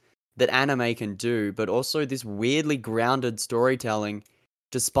wackiness that anime can do, but also this weirdly grounded storytelling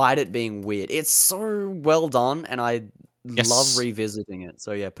despite it being weird. It's so well done and I love Yes. revisiting it.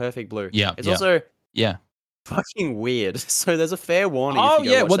 So yeah, Perfect Blue. Yeah, It's yeah, also yeah. fucking weird. So there's a fair warning if Oh you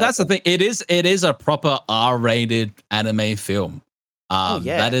go yeah, watch well that that's the film. thing. It is a proper R-rated anime film. Oh That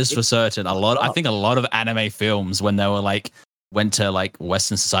yeah, is for it's certain. fucked I up. think a lot of anime films when they were like went to like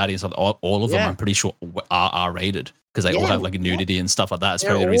Western society and stuff, all of them I'm Yeah, pretty sure are R-rated because they all yeah, have like yeah. nudity and stuff like that. It's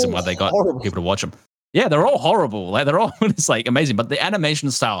They're probably the reason all why they got horrible. people to watch them. Yeah, they're all horrible. Like they're all it's like amazing, but the animation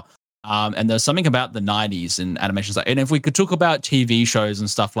style. And there's something about the 90s and animation style. And if we could talk about TV shows and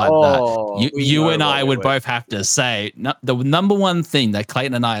stuff like that, Oh, we you know and what I would we're both have to say the number one thing that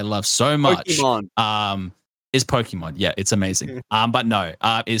Clayton and I love so much Pokemon. is Pokemon. Yeah, it's amazing. But no,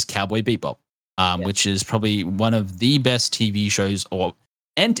 is Cowboy Bebop, Yes. which is probably one of the best TV shows or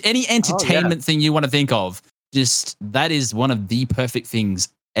any Oh yeah. entertainment thing you want to think of. Just that is one of the perfect things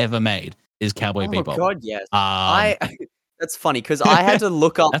ever made is Cowboy Oh Bebop. god, yes. Um, That's funny because I had to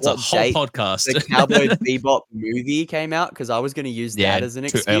look up that's a what whole date podcast. the Cowboy Bebop movie came out because I was going to use Yeah, that as an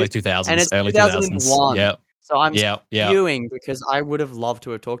early excuse, and 2000s, it's early 2000s. 2001. Yep, So I'm yep, yep, spewing because I would have loved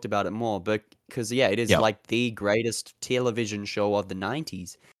to have talked about it more, but because yeah, it is yep. like the greatest television show of the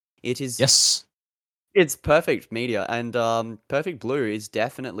 90s. It is. Yes. It's perfect media, and Perfect Blue is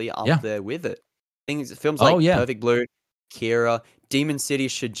definitely up Yeah. there with it. Films Oh, like yeah. Perfect Blue, Kira, Demon City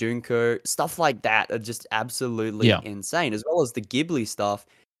Shijunko, stuff like that are just absolutely Yeah. insane, as well as the Ghibli stuff.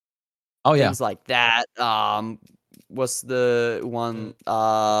 Oh, yeah. Things like that. What's the one?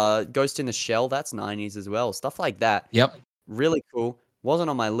 Ghost in the Shell. That's 90s as well. Stuff like that. Yep. Really cool. Wasn't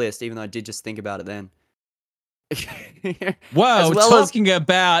on my list, even though I did just think about it then. Well, As well as talking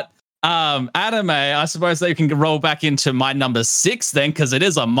about anime, I suppose they can roll back into my number 6 then, because it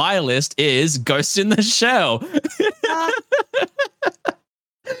is on my list, is Ghost in the Shell.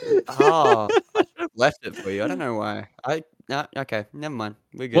 oh, I should have left it for you. I don't know why. No, okay, never mind.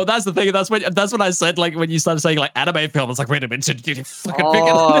 We're good. Well, that's the thing. That's what I said. Like when you started saying like anime film, I was like, wait a minute, did you fucking pick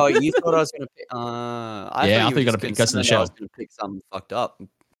Oh, it? you thought I was gonna pick? I Yeah, I thought thought you you were got to just pick Ghost in the concerned I was Shell. gonna pick something fucked up.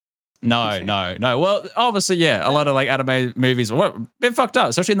 No. Well, obviously, yeah, a lot of like anime movies were a bit fucked up,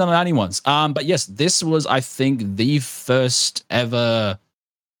 especially in the 90s ones. But yes, this was, I think, the first ever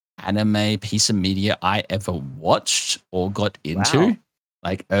anime piece of media I ever watched or got into, Wow.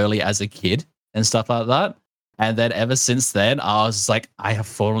 like early as a kid and stuff like that. And then ever since then, I was like, I have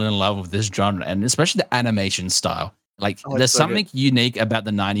fallen in love with this genre and especially the animation style. Like, Oh, there's it's so good. something unique about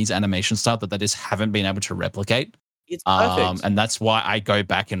the 90s animation style that they just haven't been able to replicate. It's perfect. And that's why I go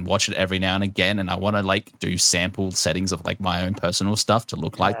back and watch it every now and again. And I want to like do sample settings of like my own personal stuff to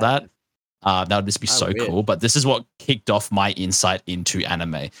look like that. That would just be I so wish. cool. But this is what kicked off my insight into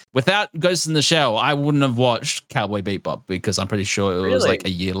anime. Without Ghost in the Shell, I wouldn't have watched Cowboy Bebop because I'm pretty sure it was like a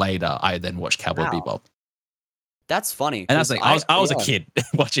year later I then watched Cowboy Wow. Bebop. That's funny. And that's 'cause like I was a kid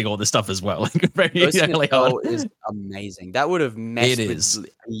watching all this stuff as well. Like very Ghost in the early Shell on. is amazing. That would have messed It with is. a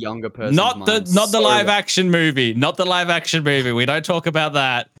younger person's Not mind the so live well. action movie. Not the live action movie. We don't talk about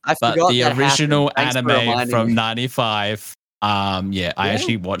that. I But forgot the that original happened. Thanks for anime reminding from me. 95. I Yeah.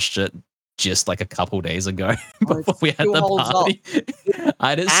 actually watched it just like a couple days ago Oh, it before we had still the holds up. party.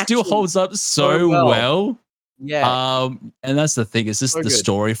 And it still Actually holds up so so well. well. Yeah. And that's the thing. It's just So the good.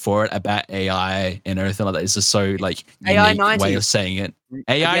 story for it about AI and everything like that. It's just so like AI unique way of 90s. saying it.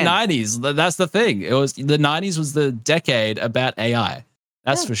 AI Again. 90s. That's the thing. It was the 90s was the decade about AI.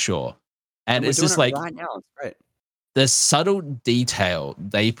 That's Yeah. for sure. And And we're it's doing just it like right now. It's great. the subtle detail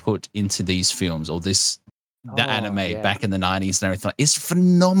they put into these films or the Oh, anime yeah. back in the 90s and everything is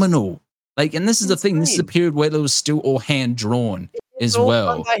phenomenal. Like, and this is the thing. This is a Insane. period where it was still all hand drawn It's as all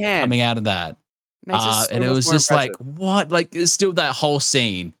well done by hand. coming out of that. Makes it so And it much was more just like, impressive. what? Like, it's still that whole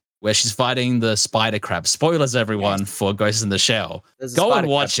scene where she's fighting the spider crab. Spoilers, everyone, Yes. for Ghost in the Shell. There's a Go and spider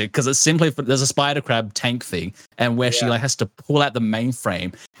watch it because it's simply there's a spider crab tank thing, and where she Yeah. like has to pull out the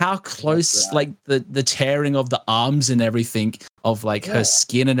mainframe. How close, right. like the tearing of the arms and everything of like Yeah. her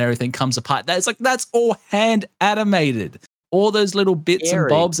skin and everything comes apart. That's like that's all hand animated. All those little bits and Scary.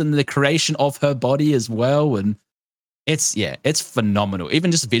 bobs and the creation of her body as well, and it's phenomenal,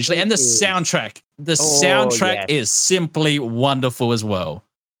 even just visually. It And the is. soundtrack, Oh, soundtrack yes. is simply wonderful as well.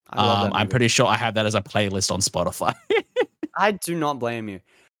 I love that I'm movie. pretty sure I have that as a playlist on Spotify. I do not blame you.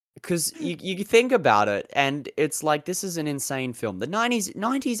 Because you think about it, and it's like, this is an insane film. The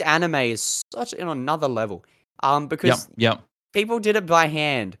 90s anime is such on another level. Because Yep. People did it by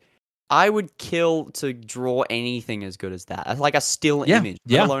hand. I would kill to draw anything as good as that. As like a still image,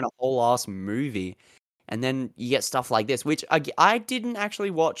 let alone a whole ass movie. And then you get stuff like this, which I didn't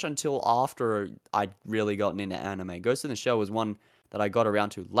actually watch until after I'd really gotten into anime. Ghost in the Shell was one that I got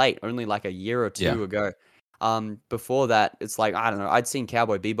around to late, only like a year or two ago. Before that, it's like, I don't know, I'd seen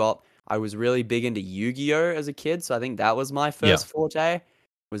Cowboy Bebop. I was really big into Yu-Gi-Oh! As a kid, so I think that was my first forte.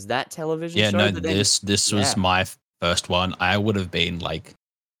 Was that television show? No, this was my first one. I would have been like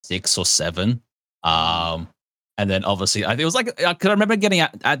 6 or 7. And then obviously, I think it was like, I remember getting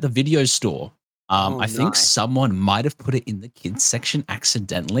at the video store. I think someone might have put it in the kids section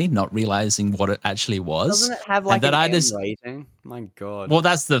accidentally, not realizing what it actually was. Doesn't it have like an M rating? My God. Well,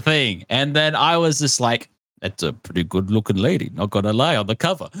 that's the thing. And then I was just like, that's a pretty good looking lady, not gonna lie, on the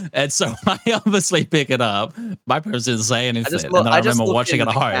cover. And so I obviously pick it up. My parents didn't say anything. And then I remember watching it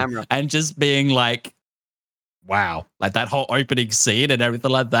at home and just being like, wow, like that whole opening scene and everything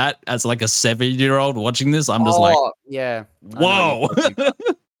like that. As like a 7-year-old watching this, I'm just like, whoa.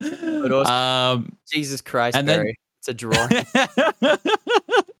 But also, Jesus Christ, and Barry, it's a drawing. I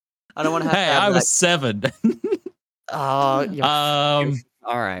don't want to have to have I was 7.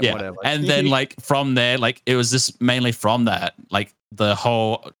 All right, whatever. And then like from there, like it was just mainly from that, like the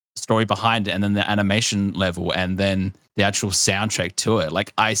whole story behind it, and then the animation level, and then the actual soundtrack to it.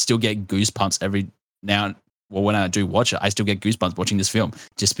 Like I still get goosebumps every now. Well, when I do watch it, I still get goosebumps watching this film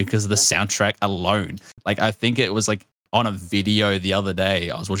just because of the soundtrack alone. Like I think it was like on a video the other day,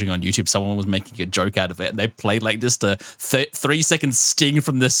 I was watching on YouTube, someone was making a joke out of it, and they played like just a 3-second sting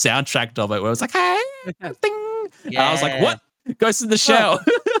from the soundtrack of it, where it was like, hey, ding. And I was like, what? Ghost in the Shell.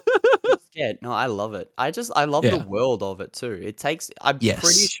 Yeah, no, I love it. I love the world of it too. It takes, I'm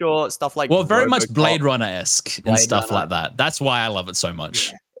pretty sure stuff like very much Blade Runner-esque and stuff like that. That's why I love it so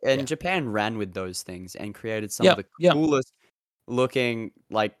much. Yeah. And Japan ran with those things and created some of the coolest looking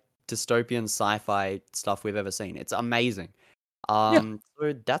like dystopian sci-fi stuff we've ever seen. It's amazing. So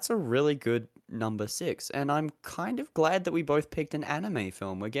that's a really good number 6, and I'm kind of glad that we both picked an anime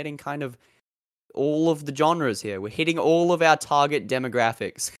film. We're getting kind of all of the genres here. We're hitting all of our target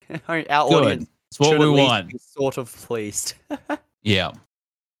demographics. Our audience. It's what we want. Be sort of pleased. Yeah.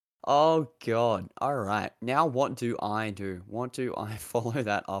 Oh God. All right. Now what do I do? What do I follow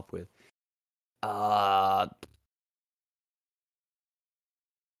that up with?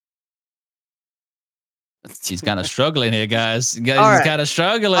 He's kind of struggling here, guys. He's kind of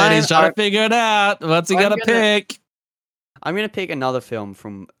struggling. He's trying to figure it out. What's he gonna pick? I'm gonna pick another film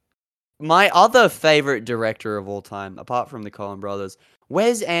from my other favorite director of all time, apart from the Coen brothers,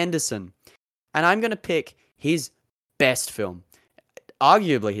 Wes Anderson. And I'm gonna pick his best film.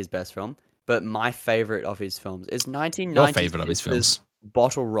 Arguably his best film, but my favorite of his films is 1990's Your favorite of his films?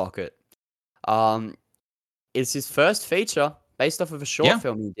 Bottle Rocket. It's his first feature, based off of a short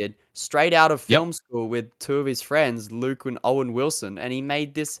film he did, straight out of film school with 2 of his friends, Luke and Owen Wilson, and he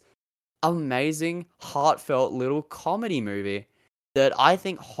made this amazing, heartfelt little comedy movie that I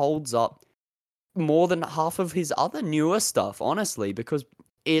think holds up more than half of his other newer stuff, honestly, because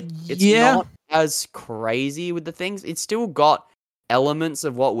it's not as crazy with the things. It's still got elements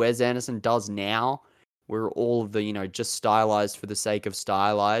of what Wes Anderson does now, where all of the, just stylized for the sake of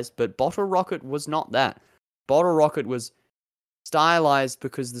stylized, but Bottle Rocket was not that. Bottle Rocket was stylized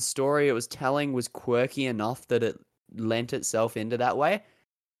because the story it was telling was quirky enough that it lent itself into that way.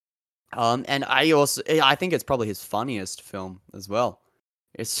 And I think it's probably his funniest film as well.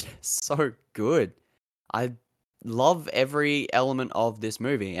 It's so good. I love every element of this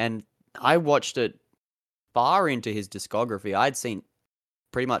movie, and I watched it far into his discography. I'd seen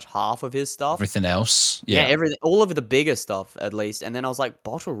pretty much half of his stuff. Everything else? Yeah, everything, all of the bigger stuff at least. And then I was like,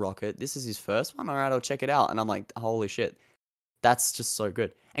 Bottle Rocket, this is his first one? All right, I'll check it out. And I'm like, holy shit. That's just so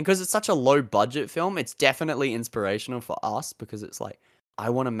good. And because it's such a low budget film, it's definitely inspirational for us, because it's like, I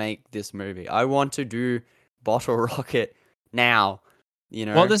want to make this movie. I want to do Bottle Rocket now,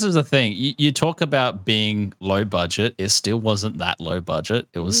 Well, this is the thing. You talk about being low budget. It still wasn't that low budget.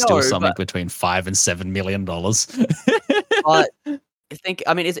 It was still something between $5 and $7 million. But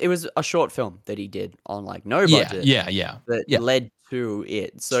it was a short film that he did on like no budget. That led to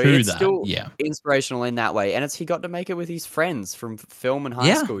it. So it's still inspirational in that way. And he got to make it with his friends from film and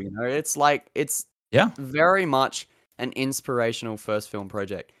high school. It's like, it's very much an inspirational first film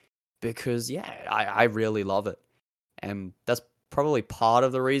project, because I really love it. And that's probably part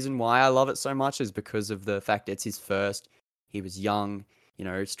of the reason why I love it so much, is because of the fact it's his first. He was young,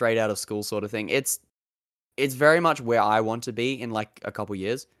 straight out of school sort of thing. It's very much where I want to be in like a couple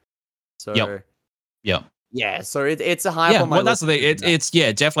years. So Yeah, so it's a high up Yeah, on my well, that's list. the thing. Because of that. It's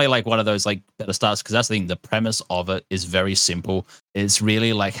yeah, definitely like one of those like better starts because that's the thing. The premise of it is very simple. It's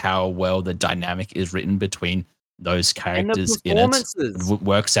really like how well the dynamic is written between those And the characters in it. It performances.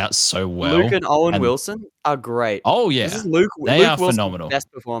 works out so Luke well. and Owen And Wilson are great. oh This yeah, is Luke they Luke are Wilson's phenomenal.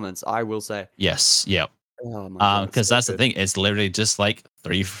 best performance, I will say. Yes, yeah. Oh my god, Because so that's the good. thing. It's literally just like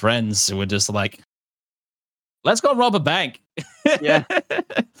three friends who were just like, let's go rob a bank. Yeah.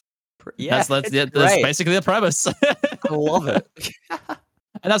 Yeah, That's it's yeah, that's great. basically the premise. I love it.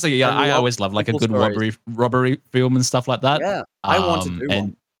 And that's like I yeah, I love always love like a simple good stories. robbery film and stuff like that. Yeah, I want to do one.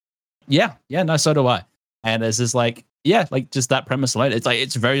 And yeah, yeah, no, so do I. And it's just like yeah, like just that premise alone. It's like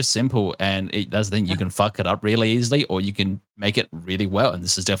it's very simple, and that's the thing. You Yeah. can fuck it up really easily, or you can make it really well. And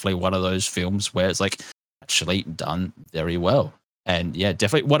this is definitely one of those films where it's like actually done very well. And yeah,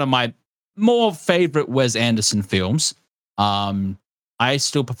 definitely one of my more favorite Wes Anderson films. I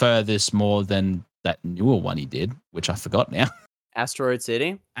still prefer this more than that newer one he did, which I forgot now. Asteroid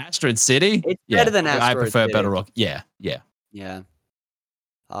City? Asteroid City. It's Yeah, better than I Asteroid prefer City. Better Rock. Yeah, yeah. Yeah.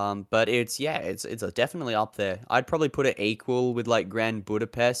 But it's definitely up there. I'd probably put it equal with like Grand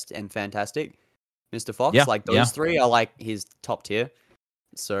Budapest and Fantastic Mr. Fox. Yeah, Like yeah. those three are like his top tier.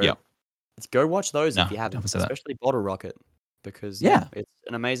 So Yeah. let's go watch those No, if you haven't, definitely say that. especially Bottle Rocket. Because Yeah. it's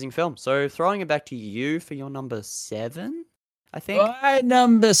an amazing film. So throwing it back to you for your number 7, I think. Right,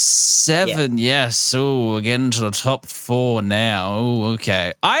 number 7. Yes. So we're getting to the top 4 now. Oh,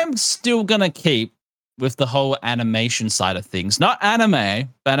 okay. I'm still gonna keep with the whole animation side of things. Not anime,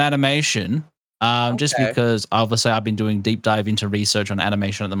 but animation. Just Okay. because obviously I've been doing deep dive into research on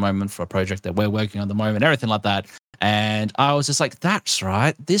animation at the moment for a project that we're working on at the moment, everything like that. And I was just like, that's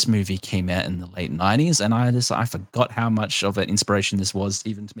right. This movie came out in the late 90s. And I forgot how much of an inspiration this was,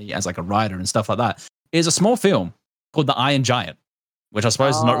 even to me as like a writer and stuff like that. It's a small film called The Iron Giant, which I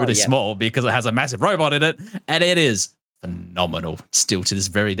suppose is not Oh, really yes. small because it has a massive robot in it. And it is phenomenal still to this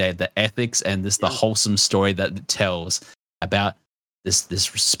very day. The ethics and the wholesome story that it tells about this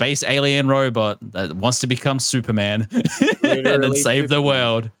space alien robot that wants to become Superman and then save the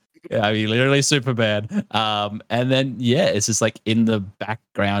world. Yeah, I mean, literally Superman. And then yeah, it's just like in the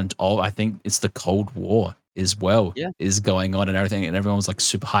background of I think it's the Cold War as well is going on and everything, and everyone was like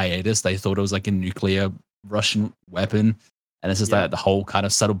super hiatus. They thought it was like a nuclear Russian weapon. And it's just like the whole kind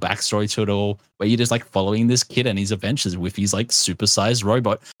of subtle backstory to it all, where you're just like following this kid and his adventures with his like supersized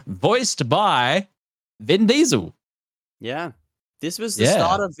robot, voiced by Vin Diesel. Yeah. This was the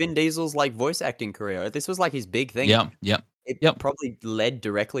start of Vin Diesel's like voice acting career. This was like his big thing. It probably led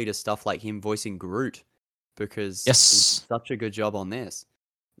directly to stuff like him voicing Groot because he did such a good job on this.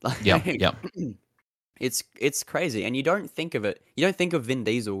 It's crazy, and you don't think of it. You don't think of Vin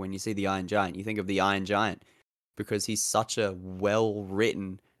Diesel when you see the Iron Giant. You think of the Iron Giant because he's such a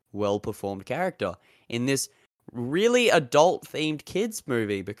well-written, well-performed character in this really adult-themed kids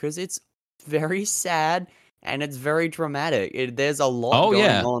movie because it's very sad and it's very dramatic. There's a lot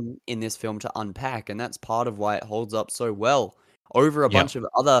going on in this film to unpack, and that's part of why it holds up so well over a bunch of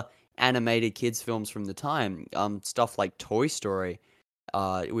other animated kids films from the time. Stuff like Toy Story,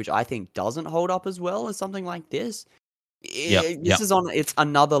 which I think doesn't hold up as well as something like this. This is on it's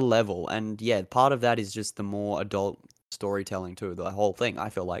another level, and part of that is just the more adult storytelling too. The whole thing, I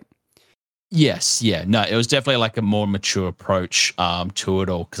feel like. Yes, yeah, no, it was definitely like a more mature approach to it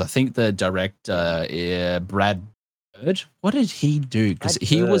all because I think the director, Brad Bird, what did he do? Because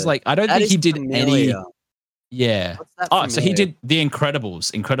he was like, I don't think he did any. Yeah. Oh, so he did The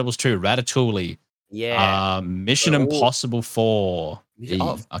Incredibles, Incredibles 2, Ratatouille. Yeah. Mission Impossible 4.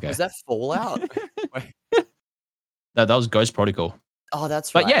 Okay. Was that Fallout? No, that was Ghost Protocol. Oh,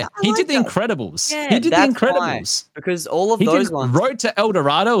 that's right. But yeah, he did The Incredibles. Yeah, he did The Incredibles. Because all of those ones. Road to El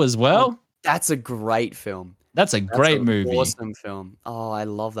Dorado as well. That's a great film. That's a great movie. Awesome film. Oh, I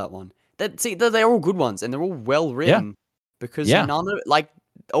love that one. They're all good ones, and they're all well written. Because none of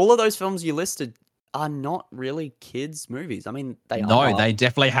all of those films you listed are not really kids' movies. I mean, they are. No, they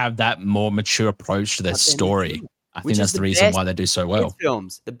definitely have that more mature approach to their story. I think that's the reason why they do so well.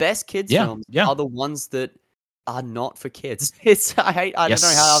 The best kids films are the ones that are not for kids. I don't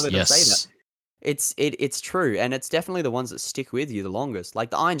know how other to say that. It's true, and it's definitely the ones that stick with you the longest. Like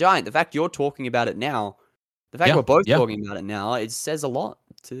the Iron Giant. The fact you're talking about it now, the fact we're both talking about it now, it says a lot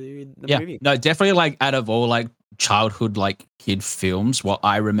to the movie. No, definitely like out of all like childhood like kid films, what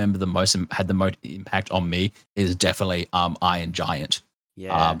I remember the most had the most impact on me is definitely Iron Giant.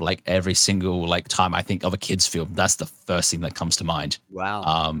 Yeah. Like every single like time I think of a kids film, that's the first thing that comes to mind.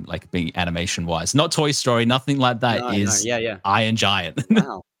 Wow. Like being animation wise, not Toy Story, nothing like that. Iron Giant.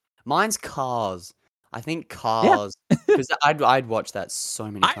 Wow. Mine's Cars. I think Cars because I'd watch that so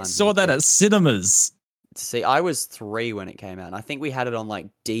many times. I saw that at cinemas. See, I was 3 when it came out, and I think we had it on like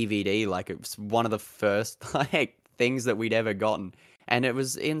DVD. Like it was one of the first like things that we'd ever gotten, and it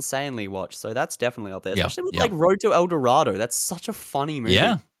was insanely watched. So that's definitely up there, Yeah, especially with yeah, like Road to El Dorado. That's such a funny movie.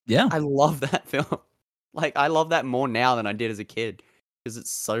 yeah, yeah. I love that film. Like I love that more now than I did as a kid because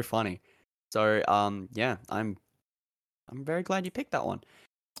it's so funny. So yeah, I'm very glad you picked that one.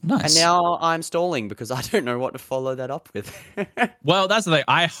 And Nice. now I'm stalling because I don't know what to follow that up with. Well, that's the thing.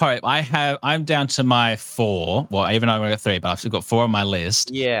 I hope I'm down to my 4. Well, even though I got 3, but I've still got 4 on my list.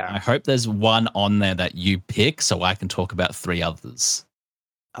 Yeah. I hope there's one on there that you pick so I can talk about 3 others.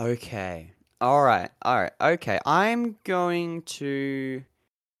 Okay. All right. All right. Okay. I'm going to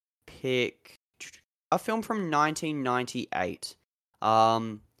pick a film from 1998.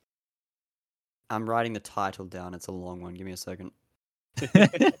 Um, I'm writing the title down. It's a long one. Give me a second. There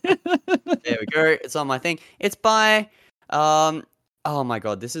we go. It's on my thing. It's by oh my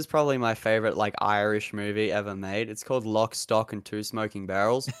god, this is probably my favorite like Irish movie ever made. It's called Lock, Stock and Two Smoking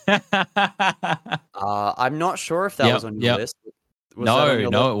Barrels. I'm not sure if that was Yep, on your yep. list. Was that on No, your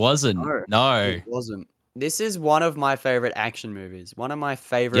no, list? it wasn't. No, No. it wasn't. This is one of my favorite action movies. One of my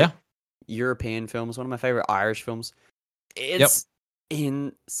favorite Yeah. European films. One of my favorite Irish films. Yep. It's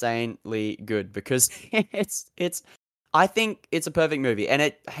insanely good because it's I think it's a perfect movie and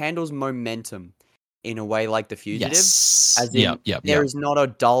it handles momentum in a way like The Fugitive. Yes. As in, Yep, yep, there yep. is not a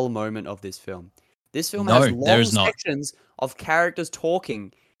dull moment of this film. This film has No, there long is not. sections of characters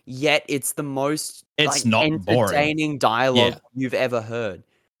talking, yet it's the most It's like not boring. entertaining Yeah. dialogue you've ever heard.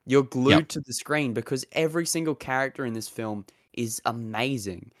 You're Yep. glued to the screen because every single character in this film is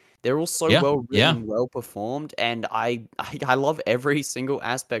amazing. They're all so Yeah. well written Yeah. and well performed, and I love every single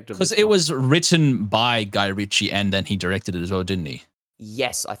aspect of Because this it film. was written by Guy Ritchie and then he directed it as well, didn't he?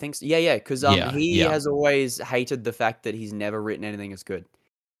 Yes, I think so. Yeah, yeah, because Yeah. he Yeah. has always hated the fact that he's never written anything as good.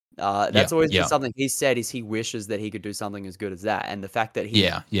 Yeah. That's always been Yeah. something he said is he wishes that he could do something as good as that, and the fact that he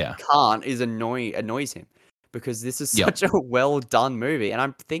Yeah. Yeah. can't is annoys him because this is Yep. such a well done movie, and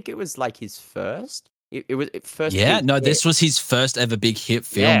I think it was like his first. It was first Yeah. big No, hit. this was his first ever big hit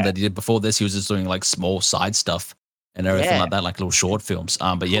film Yeah, that he did. Before this, he was just doing like small side stuff and everything yeah. like that, like little short films.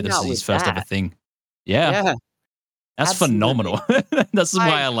 But yeah, Come this is out his with first ever that. thing. Yeah. Yeah, That's absolutely. phenomenal. This is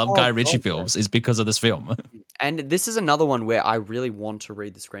why I love Oh Guy Ritchie god, yeah. films, is because of this film. And this is another one where I really want to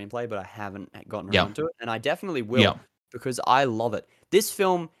read the screenplay, but I haven't gotten Yeah. around to it, and I definitely Yeah. will because I love it. This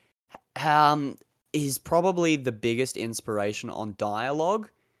film is probably the biggest inspiration on dialogue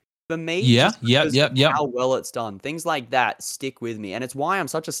for me, Yeah. just Yep. because Yep. of Yep. how well it's done. Things like that stick with me, and it's why I'm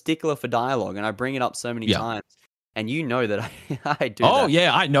such a stickler for dialogue, and I bring it up so many Yeah. times. And you know that I do Oh, that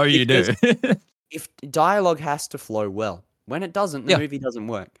yeah. I know you do. because if dialogue has to flow well, when it doesn't, the Yeah. movie doesn't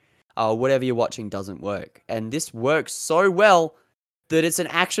work. Whatever you're watching doesn't work, and this works so well that it's an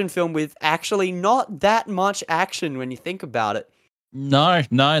action film with actually not that much action when you think about it. No,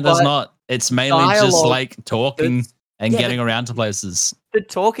 no, there's But not. It's the mainly just dialogue like talking that's and yeah, getting around to places. the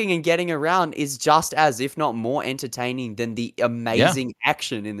talking and getting around is just as, if not more entertaining than the Yeah. amazing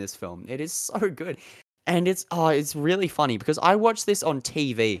action in this film. It is so good. And it's really funny because I watched this on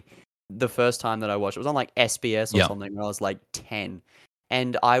TV the first time that I watched. It was on like SBS or Yeah. something when I was like 10.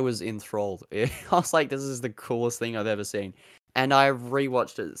 And I was enthralled. I was like, this is the coolest thing I've ever seen. And I've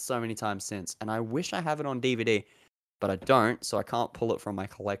rewatched it so many times since. And I wish I have it on DVD, but I don't, so I can't pull it from my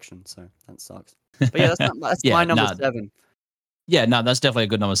collection. So that sucks. But yeah, that's my Yeah, number no, 7. yeah, no, that's definitely a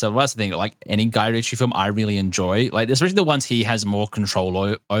good number 7. Well, that's the thing. Like any Guy Ritchie film, I really enjoy. Like especially the ones he has more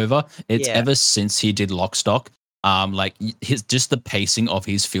control over. It's Yeah. ever since he did Lock, Stock. Like his just the pacing of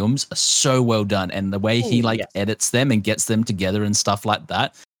his films are so well done, and the way he Ooh, like yes. edits them and gets them together and stuff like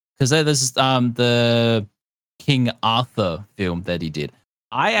that. Because there's the King Arthur film that he did.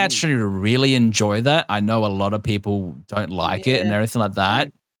 I actually really enjoy that. I know a lot of people don't like it and Yeah. everything like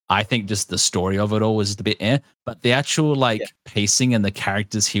that. I think just the story of it all was just a bit but the actual like Yeah. pacing and the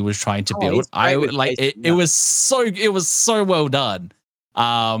characters he was trying to Oh, build, he's I great with like it. pacing, It yeah. was so well done.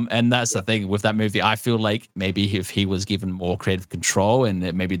 And that's the thing with that movie. I feel like maybe if he was given more creative control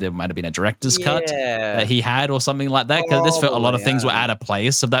and maybe there might have been a director's cut Yeah. that he had or something like that. Because this felt a lot of Probably, things were yeah. out of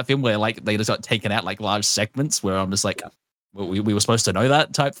place of that film where like they just got taken out like large segments where I'm just like, Yeah. well, we were supposed to know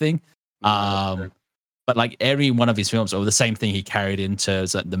that type thing. No, that's true. But like every one of his films, or the same thing he carried into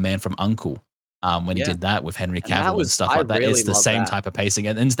The Man from U.N.C.L.E. When he Yeah. did that with Henry And that Cavill and was stuff I like that. really It's the love same that. type of pacing,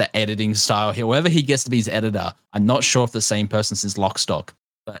 and it's the editing style. Whoever he gets to be his editor, I'm not sure if the same person since Lock, Stock,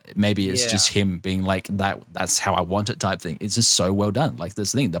 but maybe it's Yeah. just him being like that. That's how I want it type thing. It's just so well done. Like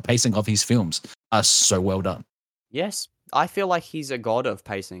this thing, the pacing of his films are so well done. Yes. I feel like he's a god of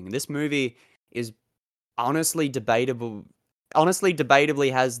pacing. This movie is honestly debatable honestly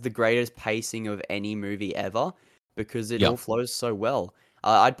debatably has the greatest pacing of any movie ever because it all flows so well.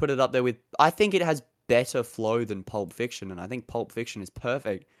 I'd put it up there with. I think it has better flow than Pulp Fiction, and I think Pulp Fiction is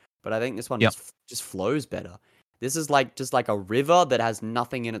perfect, but I think this one Yep. just flows better. This is like just like a river that has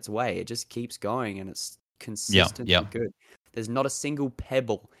nothing in its way. It just keeps going, and it's consistently good. There's not a single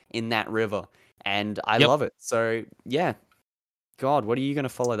pebble in that river, and I love it. So yeah, God, what are you gonna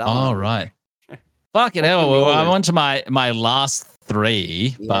follow that one All up with? right. Fucking What's hell. on Well, your I'm list? on to my last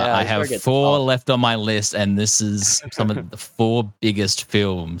three, but Yeah, I this is where have it gets 4 tough. left on my list, and this is some of the 4 biggest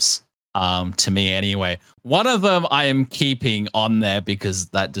films to me anyway. One of them I am keeping on there because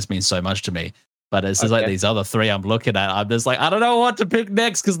that just means so much to me. But it's just like Okay. these other 3 I'm looking at. I'm just like, I don't know what to pick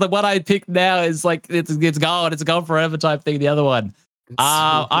next because the one I picked now is like it's gone forever type thing. The other one.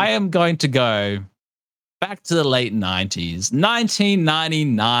 I am going to go back to the late 90s,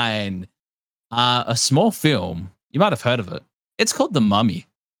 1999. A small film. You might have heard of it. It's called The Mummy.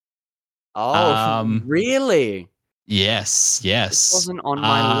 Oh, Um, really? yes, This yes. wasn't on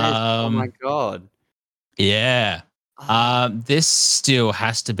my list. Oh my god. Yeah. Ah, This still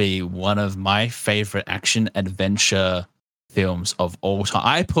has to be one of my favorite action adventure films of all time.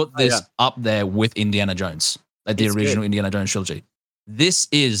 I put oh yeah, this up there with Indiana Jones, like the it's good. original Indiana Jones trilogy. This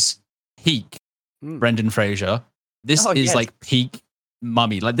is peak Mm. Brendan Fraser. This Oh is yes, like peak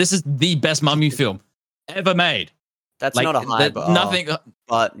Mummy. Like this is the best Mummy film ever made. that's Like not a high that bar, nothing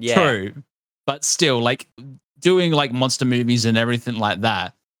but yeah. true, but still like doing like monster movies and everything like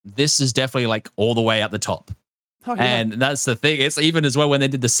that. This is definitely like all the way at the top. Oh yeah, And that's the thing. It's even as well when they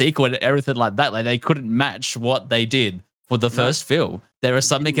did the sequel and everything like that, like they couldn't match what they did for the no, first film. There is it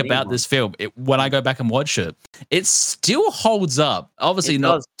something didn't need about one. this film. When I go back and watch it, it still holds up. Obviously, It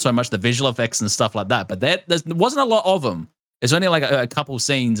not does. so much the visual effects and stuff like that, but there wasn't a lot of them. There's only like a couple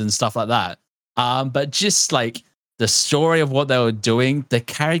scenes and stuff like that. But just like the story of what they were doing, the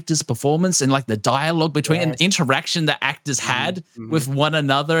characters' performance, and like the dialogue between and Yes. interaction the actors had Mhm. with one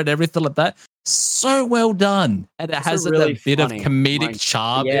another and everything like that, so well done. And it Also has really that bit of funny. comedic Like,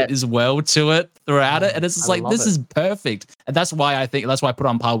 charm yeah. as well to it throughout it. And it's I just like, love this it. is perfect. And that's why I put it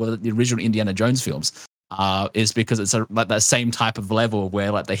on par with the original Indiana Jones films. Is because it's like that same type of level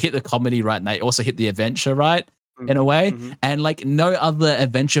where like they hit the comedy right and they also hit the adventure right in a Mhm, way. mhm. And like no other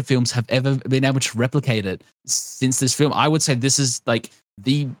adventure films have ever been able to replicate it since this film. I would say this is like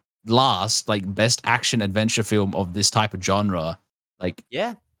the last like best action adventure film of this type of genre. Like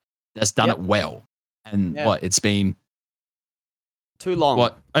Yeah. that's done it Yep. well. And Yeah. it's been Too long.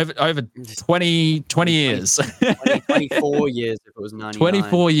 over 20 20, years. 24 years if it was 99.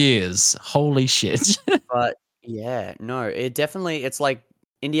 24 years. Holy shit. But yeah, no, it's like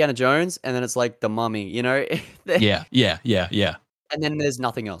Indiana Jones and then it's like The Mummy, you know? Yeah, yeah, yeah, yeah. And then there's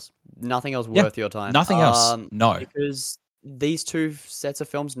nothing else. Nothing else Yeah. worth your time. Nothing else. No. Because these 2 sets of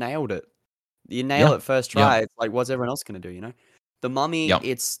films nailed it. You nail Yeah. it first Yeah. try, it's like, what's everyone else gonna do, you know? The Mummy, Yep.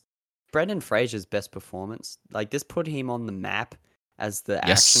 it's Brendan Fraser's best performance. Like, this put him on the map as the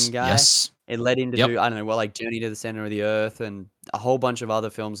Yes. action guy. Yes. It led him to Yep. do, I don't know, well, like Journey to the Center of the Earth and a whole bunch of other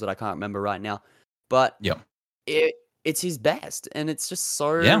films that I can't remember right now. But Yep. it's his best, and it's just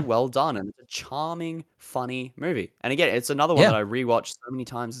so Yeah. well done, and it's a charming, funny movie. And again, it's another one Yeah. that I rewatched so many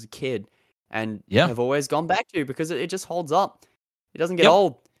times as a kid and Yeah. have always gone back to because it just holds up. It doesn't get Yep.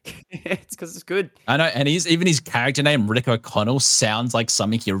 old. It's because it's good. I know, and even his character name, Rick O'Connell, sounds like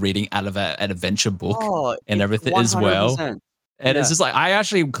something you're reading out of an adventure book Oh, and it's everything as well. 100%. And it's Yeah. just like I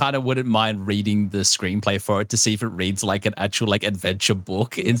actually kind of wouldn't mind reading the screenplay for it to see if it reads like an actual like adventure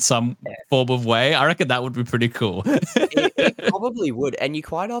book in some Yeah. form of way. I reckon that would be pretty cool. It probably would, and you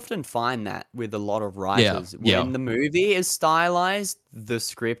quite often find that with a lot of Yeah, writers. yeah, When the movie is stylized, the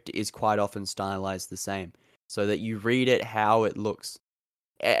script is quite often stylized the same, so that you read it how it looks.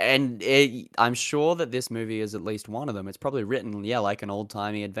 And I'm sure that this movie is at least one of them. It's probably written, yeah, like an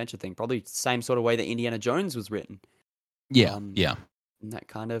old-timey adventure thing. Probably same sort of way that Indiana Jones was written. yeah, Um, yeah, and that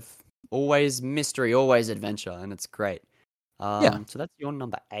kind of always mystery, always adventure, and it's great. yeah. So that's your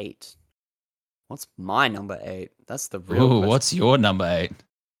number 8. What's my number 8? That's the real Ooh, question. what's your number 8?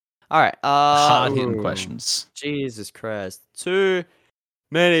 All right. Hard hitting Ooh, questions. Jesus Christ. Too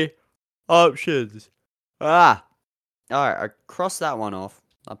many options. Ah. All right. I crossed that one off.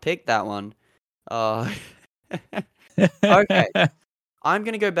 I picked that one. Uh, okay. I'm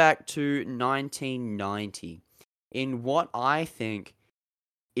going to go back to 1990 in what I think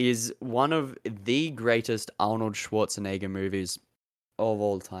is one of the greatest Arnold Schwarzenegger movies of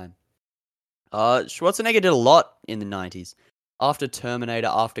all time. Schwarzenegger did a lot in the 90s. After Terminator,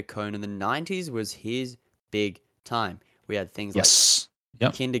 after Conan, the 90s was his big time. We had things like Yes.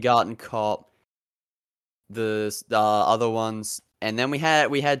 Yep. Kindergarten Cop, the other ones, and then we had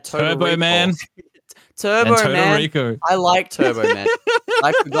Total Turbo Recall. Man and Turbo Total Man. Rico. I like Turbo Man.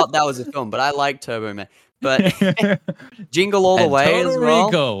 I forgot that was a film, but I like Turbo Man. But Jingle All the And Way Total as well.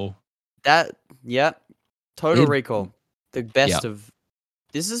 Recall. Total It- Recall. The best Yeah. of.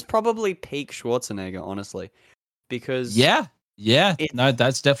 This is probably peak Schwarzenegger, honestly, because Yeah. it's No,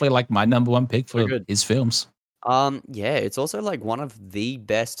 that's definitely like my number one pick so for good. his films. Yeah, it's also like one of the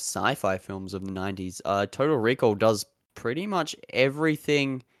best sci-fi films of the 90s. Total Recall does pretty much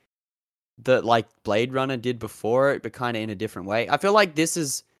everything that like Blade Runner did before it, but kind of in a different way. I feel like this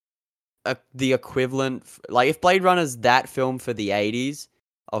is the equivalent, like if Blade Runner's that film for the 80s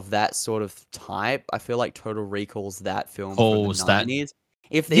of that sort of type, I feel like Total Recall's that film for the Calls that. 90s.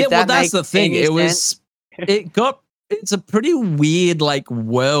 If Yeah, well, that that's makes the thing. any It sense. was. It's a pretty weird like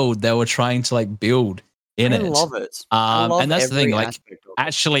world they were trying to like build in I it. love it. I love And that's the thing. every Like, aspect of it.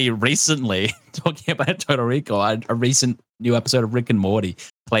 actually, recently talking about Total Recall, a recent new episode of Rick and Morty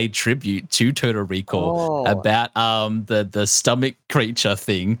played tribute to Total Recall Oh, about the stomach creature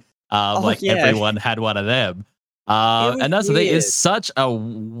thing. Like yeah. everyone had one of them. It was And that's the thing. weird. It's such a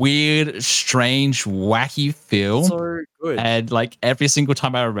weird, strange, wacky film. So good. And like every single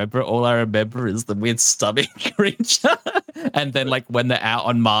time I remember, all I remember is the weird stomach creature. And then like when they're out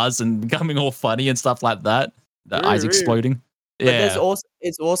on Mars and becoming all funny and stuff like that, the eyes exploding. But there's Yeah.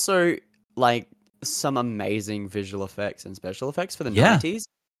 it's also like some amazing visual effects and special effects for the Yeah. 90s.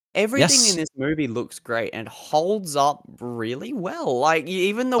 Everything Yes. in this movie looks great and holds up really well. Like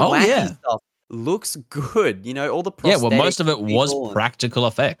even the Oh, wacky yeah. stuff looks good. You know, all the Yeah, well, most prosthetics of it was people and- practical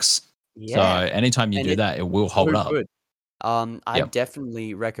effects. So yeah, anytime you and do it's that, it will so hold up. good. I Yep.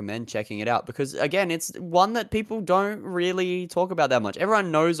 definitely recommend checking it out because again, it's one that people don't really talk about that much.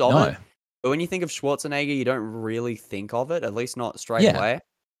 Everyone knows of No. it, but when you think of Schwarzenegger, you don't really think of it, at least not straight Yeah. away.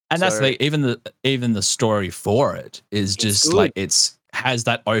 And that's So like even the story for it is it's just good. like has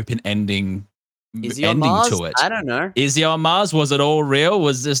that open ending Is he on ending Mars? to it. I don't know. Is he on Mars? Was it all real?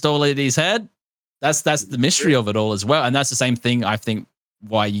 Was this all in his head? That's the mystery of it all as well. And that's the same thing I think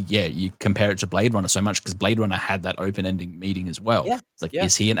why you compare it to Blade Runner so much because Blade Runner had that open ending meeting as well. Yeah, It's like, yeah.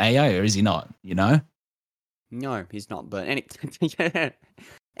 is he an AI or is he not? You know? No, he's not. But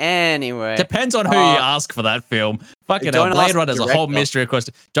anyway, Depends on who you ask for that film. Fucking hell, don't Blade ask the Runner's a whole director. mystery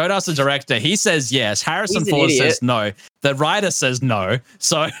question. Don't ask the director. He says yes. Harrison He's an Ford idiot. says no. The writer says no.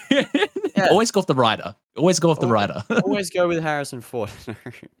 So always go off the writer. Always go off the writer. Always go with Harrison Ford.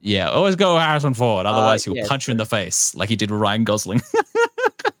 Yeah, always go with Harrison Ford. Otherwise, he'll yeah, punch you in the face like he did with Ryan Gosling.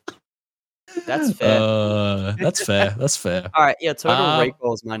 That's fair. That's fair. That's fair. All right, yeah, Total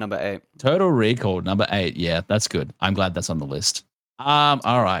Recall is my number 8. Total Recall, number 8. Yeah, that's good. I'm glad that's on the list. All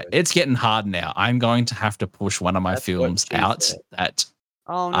right. It's getting hard now. I'm going to have to push one of my That's what films she out said. that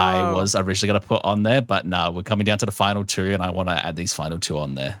Oh no. I was originally going to put on there, but no, we're coming down to the final 2, and I want to add these final 2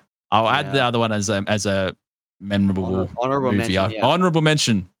 on there. I'll add the other one as a memorable honorable movie. mention. Yeah. Honorable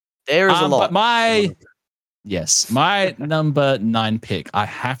mention. There is a lot. But my number 9 pick, I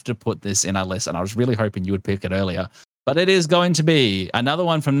have to put this in our list, and I was really hoping you would pick it earlier, but it is going to be another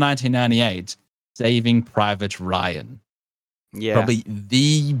one from 1998, Saving Private Ryan. Yeah. Probably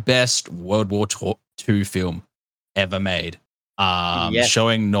the best World War II film ever made.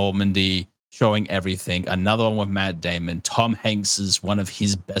 Showing Normandy, showing everything. Another one with Matt Damon. Tom Hanks is one of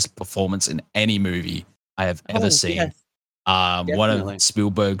his best performance in any movie I have ever seen. Yes. One Definitely. of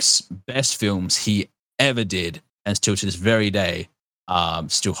Spielberg's best films he ever did, and still to this very day,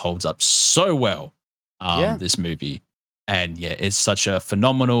 still holds up so well. This movie, and yeah, it's such a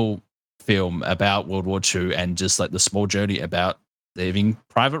phenomenal film about World War II and just like the small journey about saving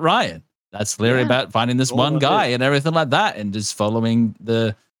Private Ryan. That's literally about finding this one guy and everything like that, and just following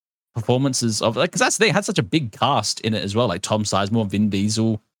the performances of like, because that's the thing, it had such a big cast in it as well, like Tom Sizemore, Vin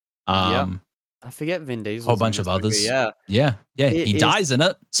Diesel, I forget Vin Diesel. a whole bunch of others. Yeah. He dies in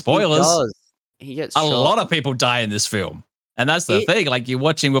it. Spoilers. He does. He gets a shot. lot of people die in this film, and that's the thing. Like you're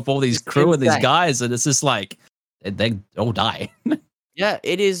watching with all these crew and these guys, and it's just like they all die. Yeah,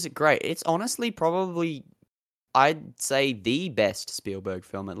 it is great. It's honestly probably, I'd say, the best Spielberg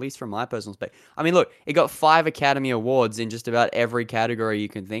film, at least from my personal perspective. I mean, look, it got 5 Academy Awards in just about every category you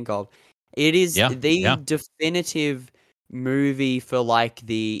can think of. It is the definitive movie for like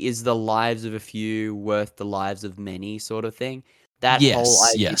is the lives of a few worth the lives of many sort of thing. That whole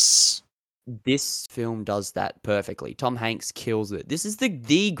idea. Yes. This film does that perfectly. Tom Hanks kills it. This is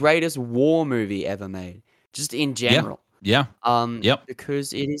the greatest war movie ever made, just in general. Yeah.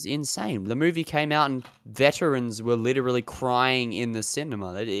 Because it is insane. The movie came out and veterans were literally crying in the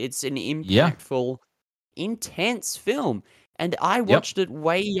cinema. It's an impactful, intense film. And I watched it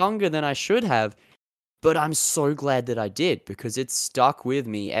way younger than I should have. But I'm so glad that I did because it's stuck with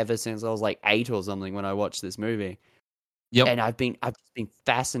me ever since I was like 8 or something when I watched this movie. Yep. And I've just been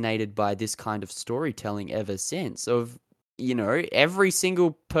fascinated by this kind of storytelling ever since. Of every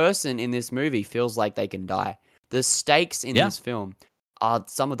single person in this movie feels like they can die. The stakes in this film are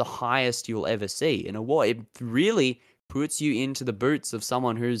some of the highest you'll ever see in a war. It really puts you into the boots of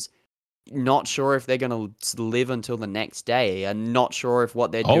someone who's not sure if they're going to live until the next day and not sure if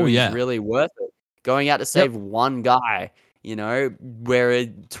what they're doing is really worth it. Going out to save one guy, where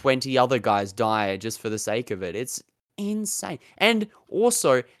 20 other guys die just for the sake of it. It's insane. And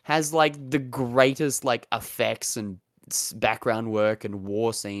also has like the greatest like effects and background work and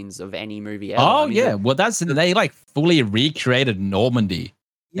war scenes of any movie ever. Oh, yeah. Well, they like fully recreated Normandy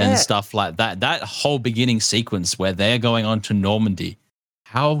and stuff like that. That whole beginning sequence where they're going on to Normandy.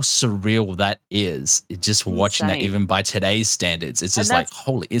 How surreal that is. Just watching that even by today's standards. It's just like,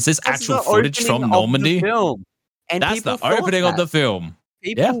 holy, is this actual footage from Normandy? Film. And that's the opening of the film.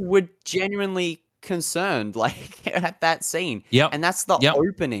 People were genuinely concerned like at that scene. Yep. And that's the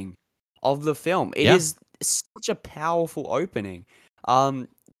opening of the film. It is such a powerful opening.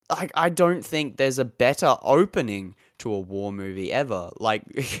 I don't think there's a better opening to a war movie ever.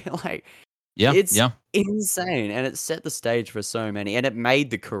 It's insane, and it set the stage for so many, and it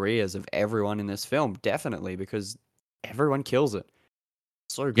made the careers of everyone in this film, definitely, because everyone kills it.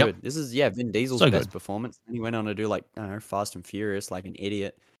 So good. This is, Vin Diesel's best performance. And he went on to do, like, I don't know, Fast and Furious like an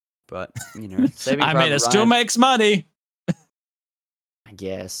idiot. But, Saving Private Ryan, it still makes money. I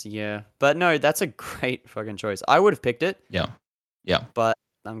guess, yeah. But no, that's a great fucking choice. I would have picked it. Yeah. But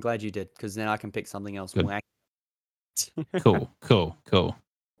I'm glad you did, because then I can pick something else. Cool.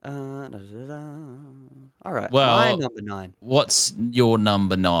 All right. Well, my number 9. What's your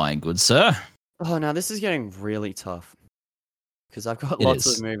number 9, good sir? Oh, now this is getting really tough because I've got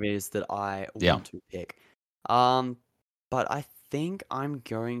lots of movies that I want to pick. But I think I'm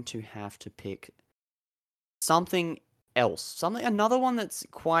going to have to pick something else, another one that's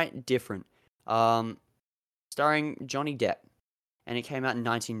quite different. Starring Johnny Depp, and it came out in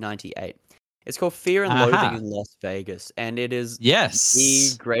 1998. It's called Fear and Loathing in Las Vegas, and it is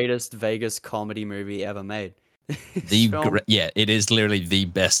the greatest Vegas comedy movie ever made. It is literally the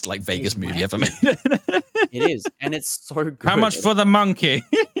best like Vegas movie ever made. It is, and it's so good. How much for the monkey?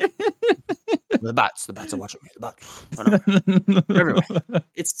 The bats are watching me. The bats. Everywhere.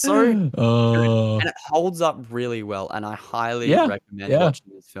 It's so good, and it holds up really well, and I highly recommend watching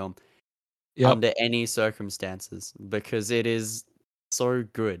this film under any circumstances because it is so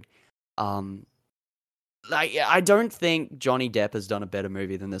good. I don't think Johnny Depp has done a better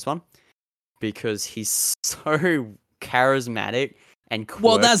movie than this one because he's so charismatic and quirky.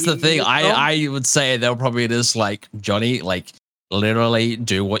 Well, that's the thing. I would say they'll probably just like Johnny, like literally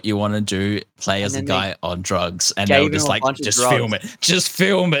do what you want to do, play as a guy on drugs, and they'll just like just film it, just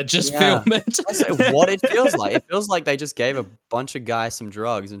film it. That's what it feels like. It feels like they just gave a bunch of guys some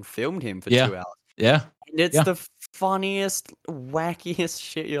drugs and filmed him for 2 hours. Yeah, and it's the funniest, wackiest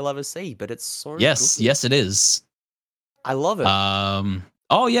shit you'll ever see, but it's so good. Yes, it is. I love it.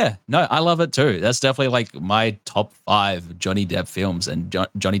 Oh yeah, no, I love it too. That's definitely like my top 5 Johnny Depp films, and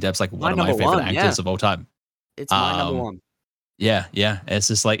Johnny Depp's like one of my favorite actors of all time. It's my number 1. Yeah. It's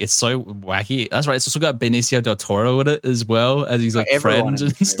just like it's so wacky. That's right. It's also got Benicio del Toro in it as well as he's like friend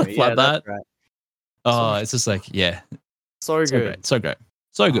and stuff like that. Right. Oh, it's just like so good, so great.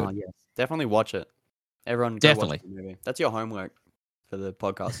 Yes, definitely watch it. Everyone, definitely. Watch the movie. That's your homework for the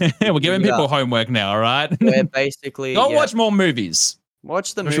podcast. We're giving people homework now. All right. We're basically go watch more movies.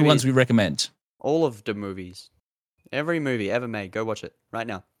 Watch the movies. Which ones we recommend? All of the movies. Every movie ever made. Go watch it right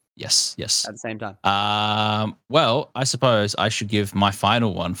now. Yes. At the same time. Well, I suppose I should give my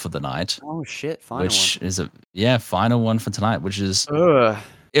final one for the night. Oh shit! Final one for tonight, which is.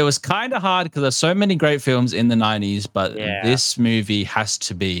 It was kind of hard because there's so many great films in the 90s, but this movie has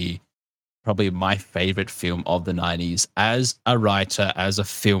to be probably my favorite film of the 90s. As a writer, as a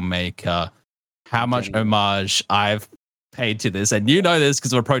filmmaker, how much homage I've paid to this, and you know this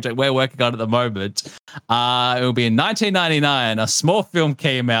because of a project we're working on at the moment. It will be in 1999. A small film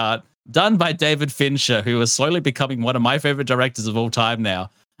came out done by David Fincher, who is slowly becoming one of my favorite directors of all time now.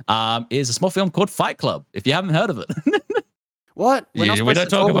 Is a small film called Fight Club. If you haven't heard of it. What? We don't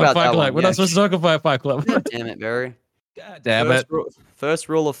talk about Fight Club. We're not supposed to talk about Fight Club. God damn it, Barry. God damn it. First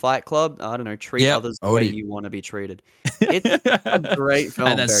rule of Fight Club, I don't know, treat others the way you want to be treated. It's a great film.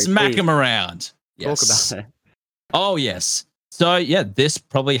 And then smack him around. Talk about it. Oh, yes. So, yeah, this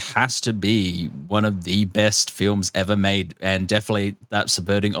probably has to be one of the best films ever made, and definitely that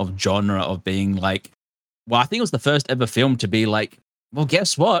subverting of genre of being like, well, I think it was the first ever film to be like, well,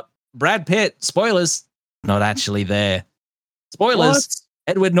 guess what? Brad Pitt, spoilers, not actually there. Spoilers. What?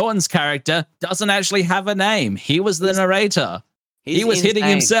 Edward Norton's character doesn't actually have a name. He was the narrator. He was hitting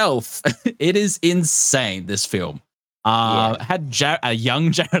himself. It is insane, this film. Had a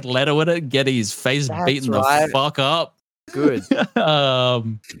young Jared Leto in it, get his face beaten the fuck up. Good.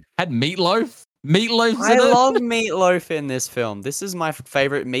 Had Meatloaf. Meatloaf's I in it. love Meatloaf in this film. This is my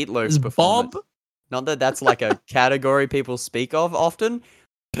favorite Meatloaf performance. Bob. Not that that's like a category people speak of often,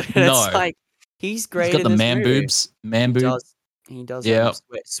 but it's like he's great. He's got the man boobs. Man boobs. He does. Yeah,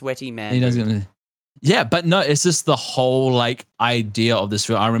 sweaty man. He does. Yeah, but no, it's just the whole like idea of this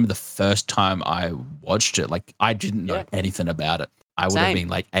film. I remember the first time I watched it, like I didn't know anything about it. I would have been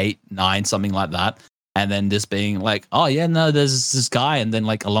like 8, 9, something like that. And then just being like, oh yeah, no, there's this guy, and then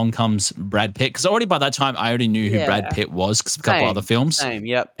like along comes Brad Pitt. Because already by that time I already knew who Brad Pitt was because of a couple other films,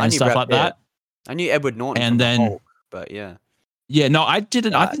 and stuff like that. I knew Edward Norton, and then Hulk, but no, I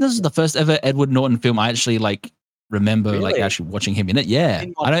didn't. I think this is the first ever Edward Norton film I actually like remember like actually watching him in it. Yeah,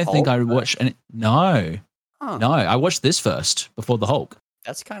 I don't think I watched any. No, no, I watched this first before the Hulk.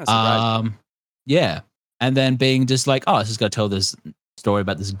 That's kind of surprising. Yeah, and then being just like, oh, this is gonna tell this story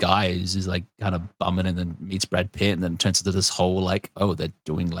about this guy who's like kind of bumming and then meets Brad Pitt and then turns into this whole like, oh, they're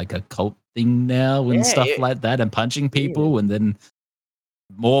doing like a cult thing now and stuff like that and punching people and then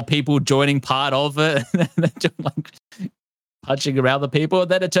more people joining part of it and then like punching around the people. And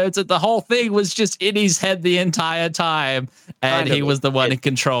then it turns out the whole thing was just in his head the entire time and he was the one in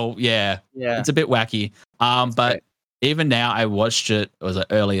control. Yeah. It's a bit wacky. But even now, I watched it. It was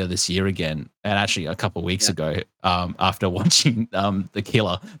earlier this year again, and actually a couple of weeks ago. After watching The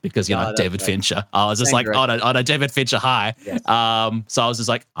Killer, because David Fincher, I was just on a David Fincher high. Yes. So I was just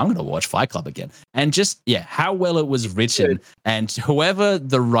like, I'm gonna watch Fight Club again, and just how well it was written, and whoever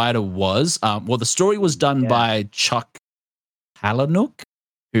the writer was. The story was done by Chuck Palahniuk,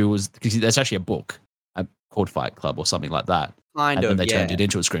 who was because there's actually a book called Fight Club or something like that. And then they turned it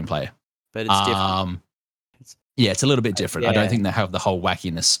into a screenplay. But it's different. Yeah, it's a little bit different. I don't think they have the whole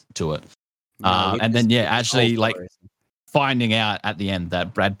wackiness to it. And then, actually, like finding out at the end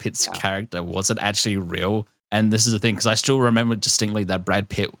that Brad Pitt's character wasn't actually real. And this is the thing, because I still remember distinctly that Brad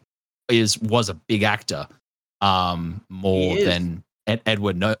Pitt was a big actor, more than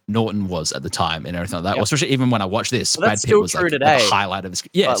Edward Norton was at the time and everything like that. Well, especially even when I watched this, Brad Pitt was like the highlight of his.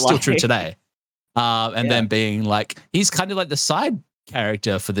 Yeah, it's still true today. And then being like, he's kind of like the side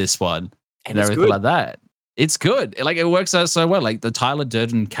character for this one and everything like that. It's good. Like it works out so well. Like the Tyler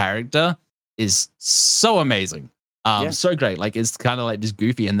Durden character is so amazing. So great. Like it's kind of like just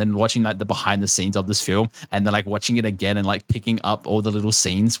goofy. And then watching like the behind the scenes of this film and then like watching it again and like picking up all the little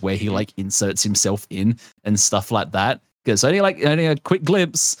scenes where he like inserts himself in and stuff like that. Because only a quick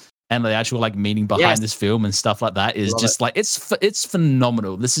glimpse and the actual like meaning behind this film and stuff like that is just like it's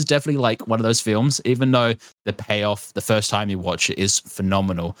phenomenal. This is definitely like one of those films, even though the payoff the first time you watch it is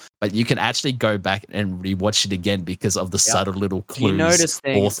phenomenal, but you can actually go back and rewatch it again because of the subtle little clues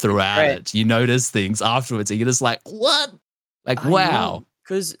all throughout it. You notice things afterwards and you're just like, what? Like, wow.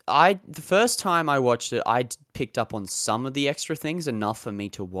 Because the first time I watched it, I picked up on some of the extra things enough for me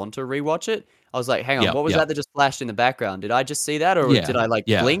to want to rewatch it. I was like, hang on, what was that just flashed in the background? Did I just see that or did I like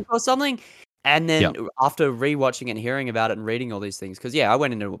blink or something? And then after rewatching and hearing about it and reading all these things, because I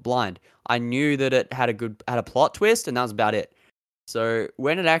went into it blind. I knew that it had a plot twist and that was about it. So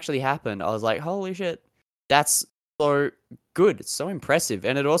when it actually happened, I was like, holy shit, that's so good. It's so impressive.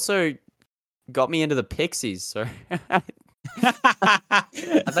 And it also got me into the Pixies. So I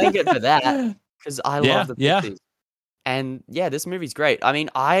thank it for that because I love the Pixies. And this movie's great. I mean,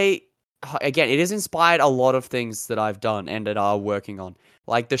 again, it has inspired a lot of things that I've done and that I'm working on.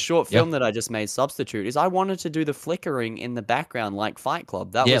 Like the short film that I just made, Substitute, is I wanted to do the flickering in the background like Fight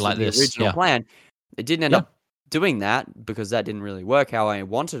Club. That was like the original plan. It didn't end up doing that because that didn't really work how I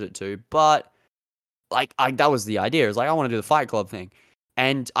wanted it to. But like that was the idea. It was like, I want to do the Fight Club thing.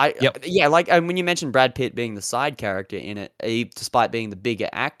 And when you mentioned Brad Pitt being the side character in it, despite being the bigger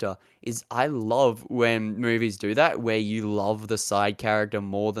actor, I love when movies do that, where you love the side character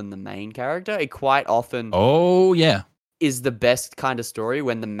more than the main character. It quite often is the best kind of story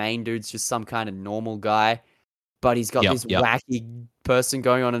when the main dude's just some kind of normal guy, but he's got this wacky person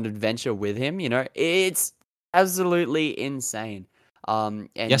going on an adventure with him. You know, it's absolutely insane.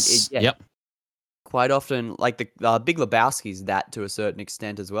 Quite often, like the Big Lebowski's that to a certain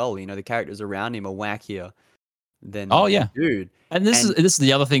extent as well. You know, the characters around him are wackier than dude. And this is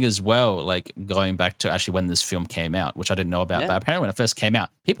the other thing as well, like going back to actually when this film came out, which I didn't know about, but apparently when it first came out,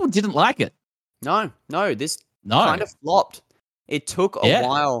 people didn't like it. This kind of flopped. It took a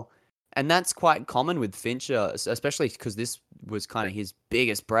while, and that's quite common with Fincher, especially because this was kind of his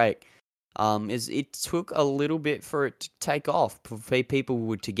biggest break. is it took a little bit for it to take off. For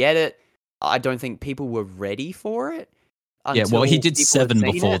people to get it. I don't think people were ready for it Yeah, well, he until did people had 7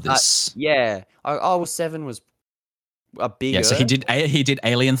 seen before it. this. Yeah. Well, 7 was a Yeah, so bigger. he did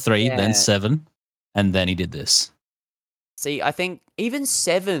Alien 3, then Yeah. 7, and then he did this. See, I think even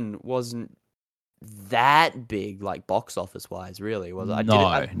 7 wasn't that big, like box office wise. Really, was it? I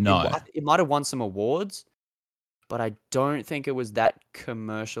did it. No, no. It might have won some awards, but I don't think it was that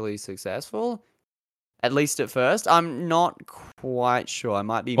commercially successful. At least at first, I'm not quite sure. I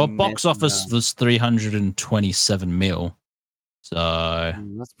might be Well, box messing office up. was 327 mil. So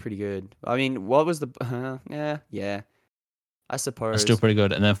That's pretty good. I mean, what was the? Yeah. I that's still suppose. pretty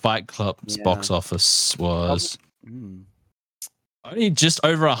good. And then Fight Club's Yeah. box office Probably. was only just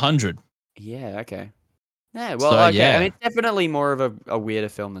over 100. Yeah. Okay. Yeah. Well. So Okay. I mean, yeah, it's definitely more of a weirder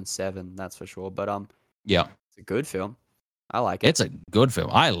film than 7. That's for sure. But yeah. it's a good film. I like it. It's a good film.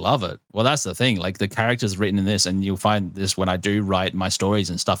 I love it. Well, that's the thing. Like the characters written in this, and you'll find this when I do write my stories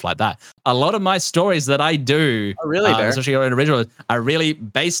and stuff like that. A lot of my stories that I do, Oh, really, Bear? especially on original, are really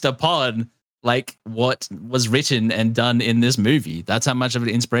based upon like what was written and done in this movie. That's how much of an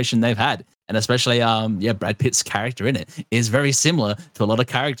inspiration they've had. And especially, Brad Pitt's character in it is very similar to a lot of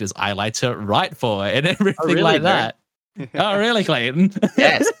characters I like to write for and everything really, like Bear? that. Oh, really, Clayton?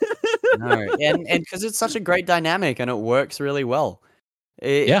 Yes. No, and because it's such a great dynamic and it works really well.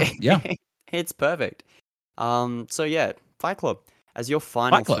 Yeah. It's perfect. So yeah, Fight Club as your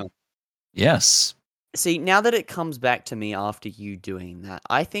final Fight Club. film. Yes. See, now that it comes back to me after you doing that,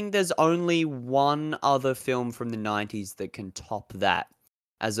 I think there's only one other film from the 90s that can top that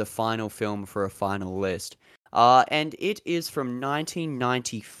as a final film for a final list. And it is from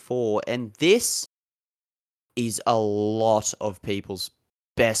 1994, and this is a lot of people's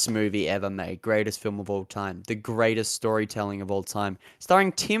best movie ever made, greatest film of all time, the greatest storytelling of all time,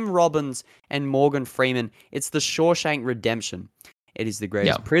 starring Tim Robbins and Morgan Freeman. It's The Shawshank Redemption. It is the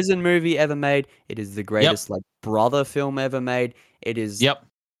greatest prison movie ever made. It is the greatest like brother film ever made. It is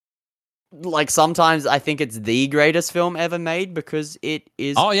like sometimes I think it's the greatest film ever made because it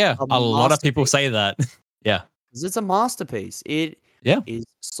is a lot of people say that. Yeah. Because it's a masterpiece. It is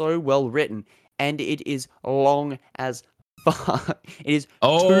so well written and it is long as fuck. It is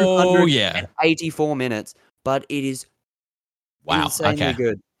 284 minutes, but it is insanely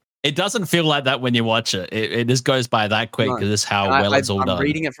good. It doesn't feel like that when you watch it. It just goes by that quick because it's how well it's all done. I'm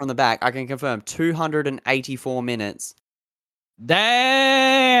reading it from the back. I can confirm 284 minutes.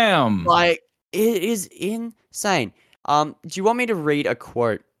 Damn. Like, it is insane. Do you want me to read a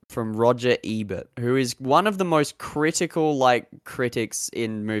quote from Roger Ebert, who is one of the most critical, critics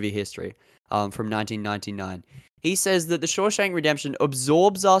in movie history, from 1999? He says that The Shawshank Redemption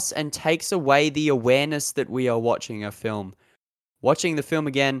absorbs us and takes away the awareness that we are watching a film. Watching the film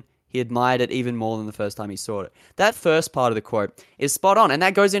again, he admired it even more than the first time he saw it. That first part of the quote is spot on, and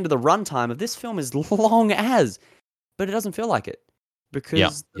that goes into the runtime of this film is long as, but it doesn't feel like it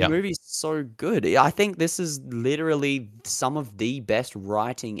because the movie's so good. I think this is literally some of the best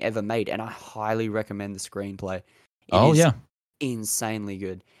writing ever made, and I highly recommend the screenplay. It is insanely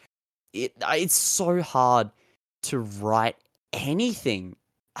good. It's so hard to write anything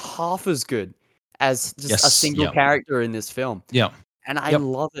half as good as just a single character in this film. And I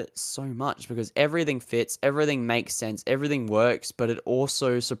love it so much because everything fits, everything makes sense, everything works, but it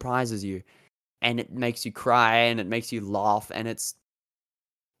also surprises you. And it makes you cry and it makes you laugh. And it's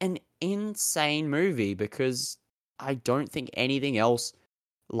an insane movie because I don't think anything else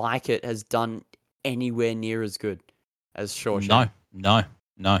like it has done anywhere near as good as Shawshank.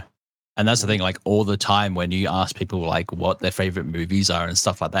 No. And that's the thing, like all the time when you ask people like what their favorite movies are and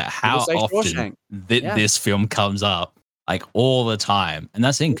stuff like that, how often this film comes up, like all the time. And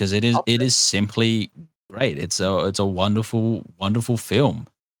that's the thing, because it is simply great. It's a wonderful, wonderful film.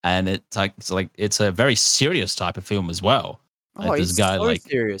 And it's a very serious type of film as well. Like, this guy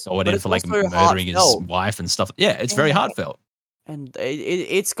serious, going in for murdering his wife and stuff. Yeah, it's very heartfelt. And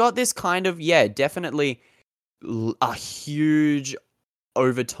it's got this kind of definitely a huge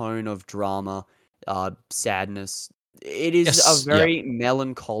overtone of drama, sadness. It is a very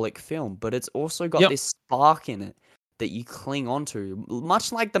melancholic film, but it's also got this spark in it that you cling onto,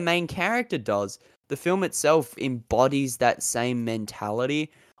 much like the main character does. The film itself embodies that same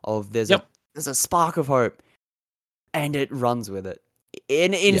mentality of there's a spark of hope, and it runs with it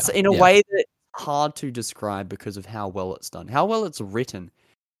in a way that's hard to describe because of how well it's done, how well it's written,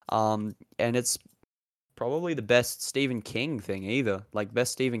 and it's probably the best Stephen King thing either, like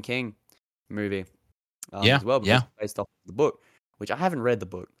best Stephen King movie, as well, because it's based off the book, which I haven't read the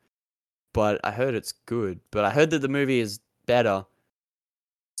book, but I heard it's good. But I heard that the movie is better,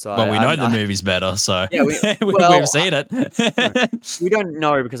 So Well, we know the movie's better, so Yeah, we've seen it. we don't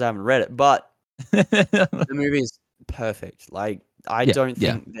know because I haven't read it, but the movie is perfect. Like, I Yeah, don't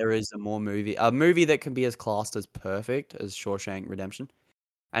yeah. think there is a movie that can be as classed as perfect as Shawshank Redemption.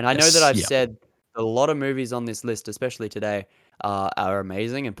 And I know that Yes, I've yeah. said a lot of movies on this list, especially today, are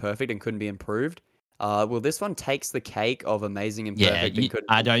amazing and perfect and couldn't be improved. Well, this one takes the cake of amazing and Yeah, perfect and couldn't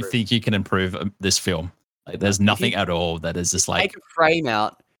I be don't improved. think you can improve this film. Like, No, there's nothing at all that is just take like, a frame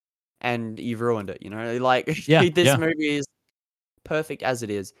out and you've ruined it. You know, like yeah, this yeah. movie is perfect as it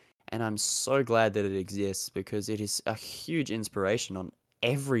is, and I'm so glad that it exists because it is a huge inspiration on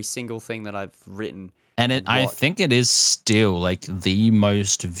every single thing that I've written And and I watched. think it is still like the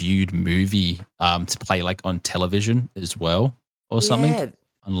most viewed movie to play like on television as well, or something Yeah,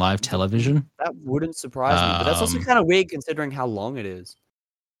 on live television. that wouldn't surprise me, but that's also kind of weird considering how long it is.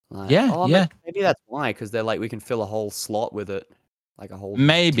 Like, Yeah, oh, yeah, maybe that's why, because they're like, we can fill a whole slot with it, like a whole.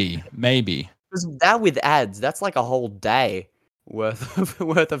 maybe. Because that with ads, that's like a whole day worth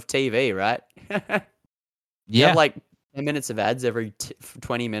of TV, right? You have Yeah. like 10 minutes of ads every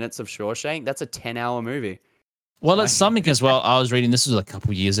 20 minutes of Shawshank. That's a 10-hour movie. Well, it's Like, something as well. I was reading, this was a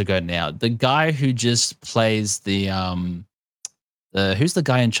couple years ago now. The guy who just plays the who's the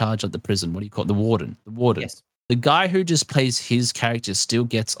guy in charge of the prison? What do you call it? The warden. The warden. yes. The guy who just plays his character still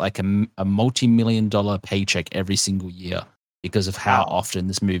gets like a multi-million-dollar paycheck every single year because of how Wow. often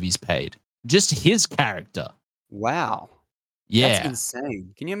this movie's paid. Just his character. Wow. That's Yeah.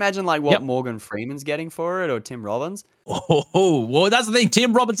 insane. Can you imagine like what Yep. Morgan Freeman's getting for it or Tim Robbins? Oh, well, that's the thing.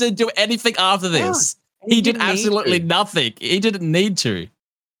 Tim Robbins didn't do anything after this. And He did didn't need absolutely to. nothing. He didn't need to.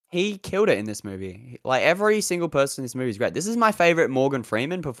 He killed it in this movie. Like every single person in this movie is great. This is my favorite Morgan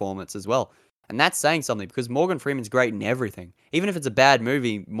Freeman performance as well. And that's saying something because Morgan Freeman's great in everything. Even if it's a bad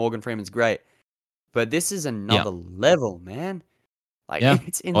movie, Morgan Freeman's great. But this is Yeah. another level, man. Like Yeah.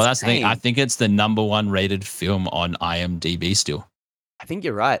 it's insane. Well, that's the thing. I think it's the #1 rated film on IMDb still. I think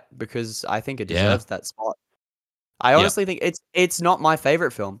you're right because I think it Yeah. deserves that spot. I honestly think it's not my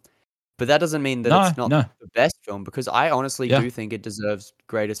favorite film, but that doesn't mean that it's not No. the best film because I honestly Yeah. do think it deserves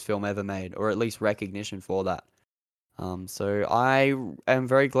greatest film ever made or at least recognition for that. So I am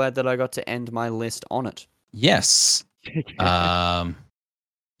very glad that I got to end my list on it. Yes. Yeah,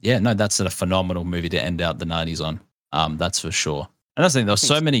 no, that's a phenomenal movie to end out the 90s on. That's for sure. And that's the thing, there were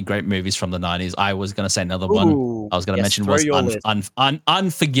so many great movies from the 90s. I was going to say another one I was going to mention was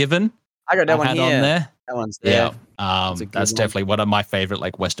Unforgiven. I got that one had here. on there. That one's there. Yeah, that's definitely one of my favorite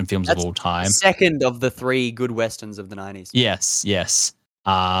like Western films of all time. Second of the 3 good Westerns of the 90s. Yes.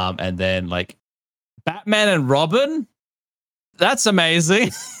 And then like Batman and Robin. That's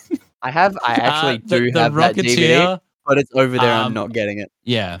amazing. I actually do have that DVD, but it's over there. I'm not getting it.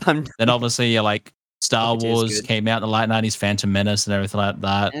 Yeah. Then obviously, like Star Wars came out in the late 90s, Phantom Menace and everything like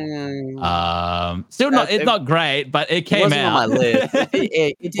that. Still it's not great, but it came out. On my list.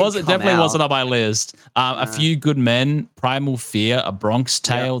 It definitely wasn't on my list. A Few Good Men, Primal Fear, A Bronx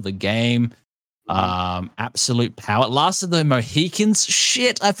Tale, The Game, Absolute Power, Last of the Mohicans.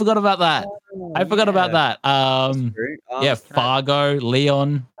 Shit, I forgot about that. Fargo,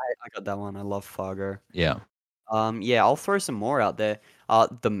 Leon. I got that one. I love Fargo. Yeah. I'll throw some more out there.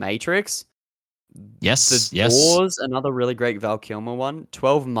 The Matrix. Yes. The Doors, another really great Val Kilmer one.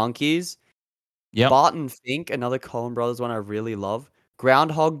 12 Monkeys. Yep. Barton Fink, another Coen Brothers one I really love.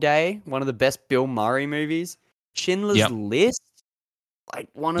 Groundhog Day, one of the best Bill Murray movies. Schindler's List, like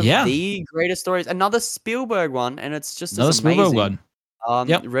one of the greatest stories. Another Spielberg one, and it's just as amazing. Spielberg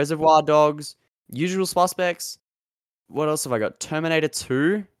one. Reservoir Dogs, Usual Suspects. What else have I got? Terminator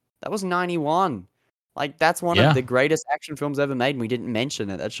 2. That was 91. Like, that's one of the greatest action films ever made, and we didn't mention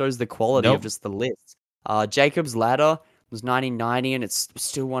it. That shows the quality of just the list. Jacob's Ladder was 1990, and it's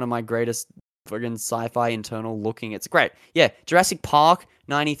still one of my greatest friggin' sci-fi internal looking. It's great. Yeah, Jurassic Park,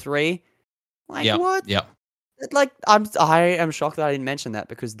 93. Like, what? Yeah. Like, I am shocked that I didn't mention that,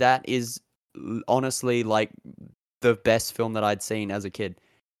 because that is honestly, like, the best film that I'd seen as a kid.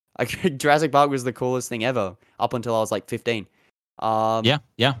 Like, Jurassic Park was the coolest thing ever, up until I was, like, 15.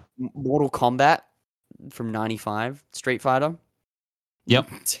 Mortal Kombat from 95, Street Fighter. Yep.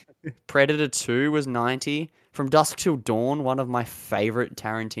 Predator 2 was 90. From Dusk Till Dawn, one of my favorite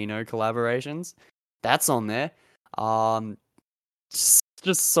Tarantino collaborations. That's on there.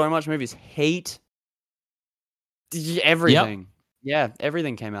 Just so much movies. Heat. Everything. Yeah,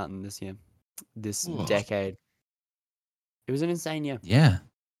 everything came out in this year. This decade. It was an insane year. Yeah.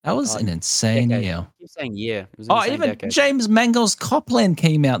 That was an insane year. I keep saying year. It was an insane even decade. James Mangold's Copland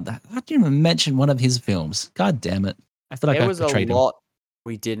came out. I didn't even mention one of his films. God damn it. I feel like I betrayed him.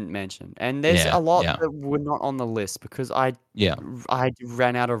 we didn't mention. And there's a lot that were not on the list because I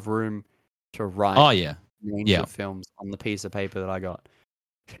ran out of room to write names of films on the piece of paper that I got.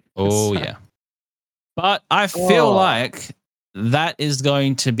 Oh, yeah. But I feel like that is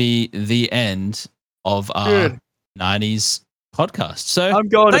going to be the end of our 90s podcast. So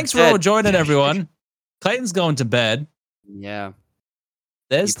thanks for all joining, everyone. Clayton's going to bed. Yeah.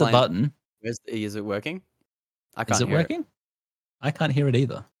 There's the button. Is it working? I can't Is it hear working? I can't hear it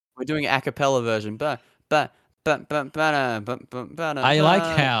either. We're doing an a cappella version. I like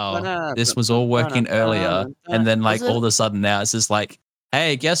how this was all working earlier, and then like all of a sudden now it's just like,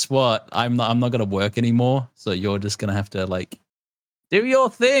 hey, guess what? I'm not gonna work anymore, so you're just gonna have to like do your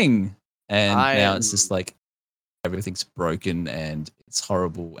thing. And now it's just like everything's broken and it's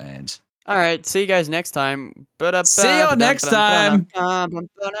horrible. And all right, see you guys next time. See you next time.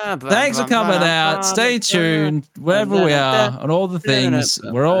 Thanks for coming out. Stay tuned wherever we are on all the things.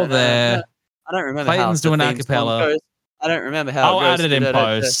 We're all there. I don't remember. Clayton's doing a cappella. I don't remember how. I'll add it in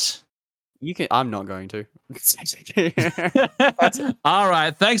post. You can. I'm not going to. All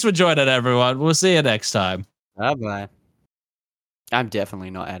right. Thanks for joining, everyone. We'll see you next time. Bye bye. I'm definitely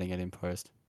not adding it in post.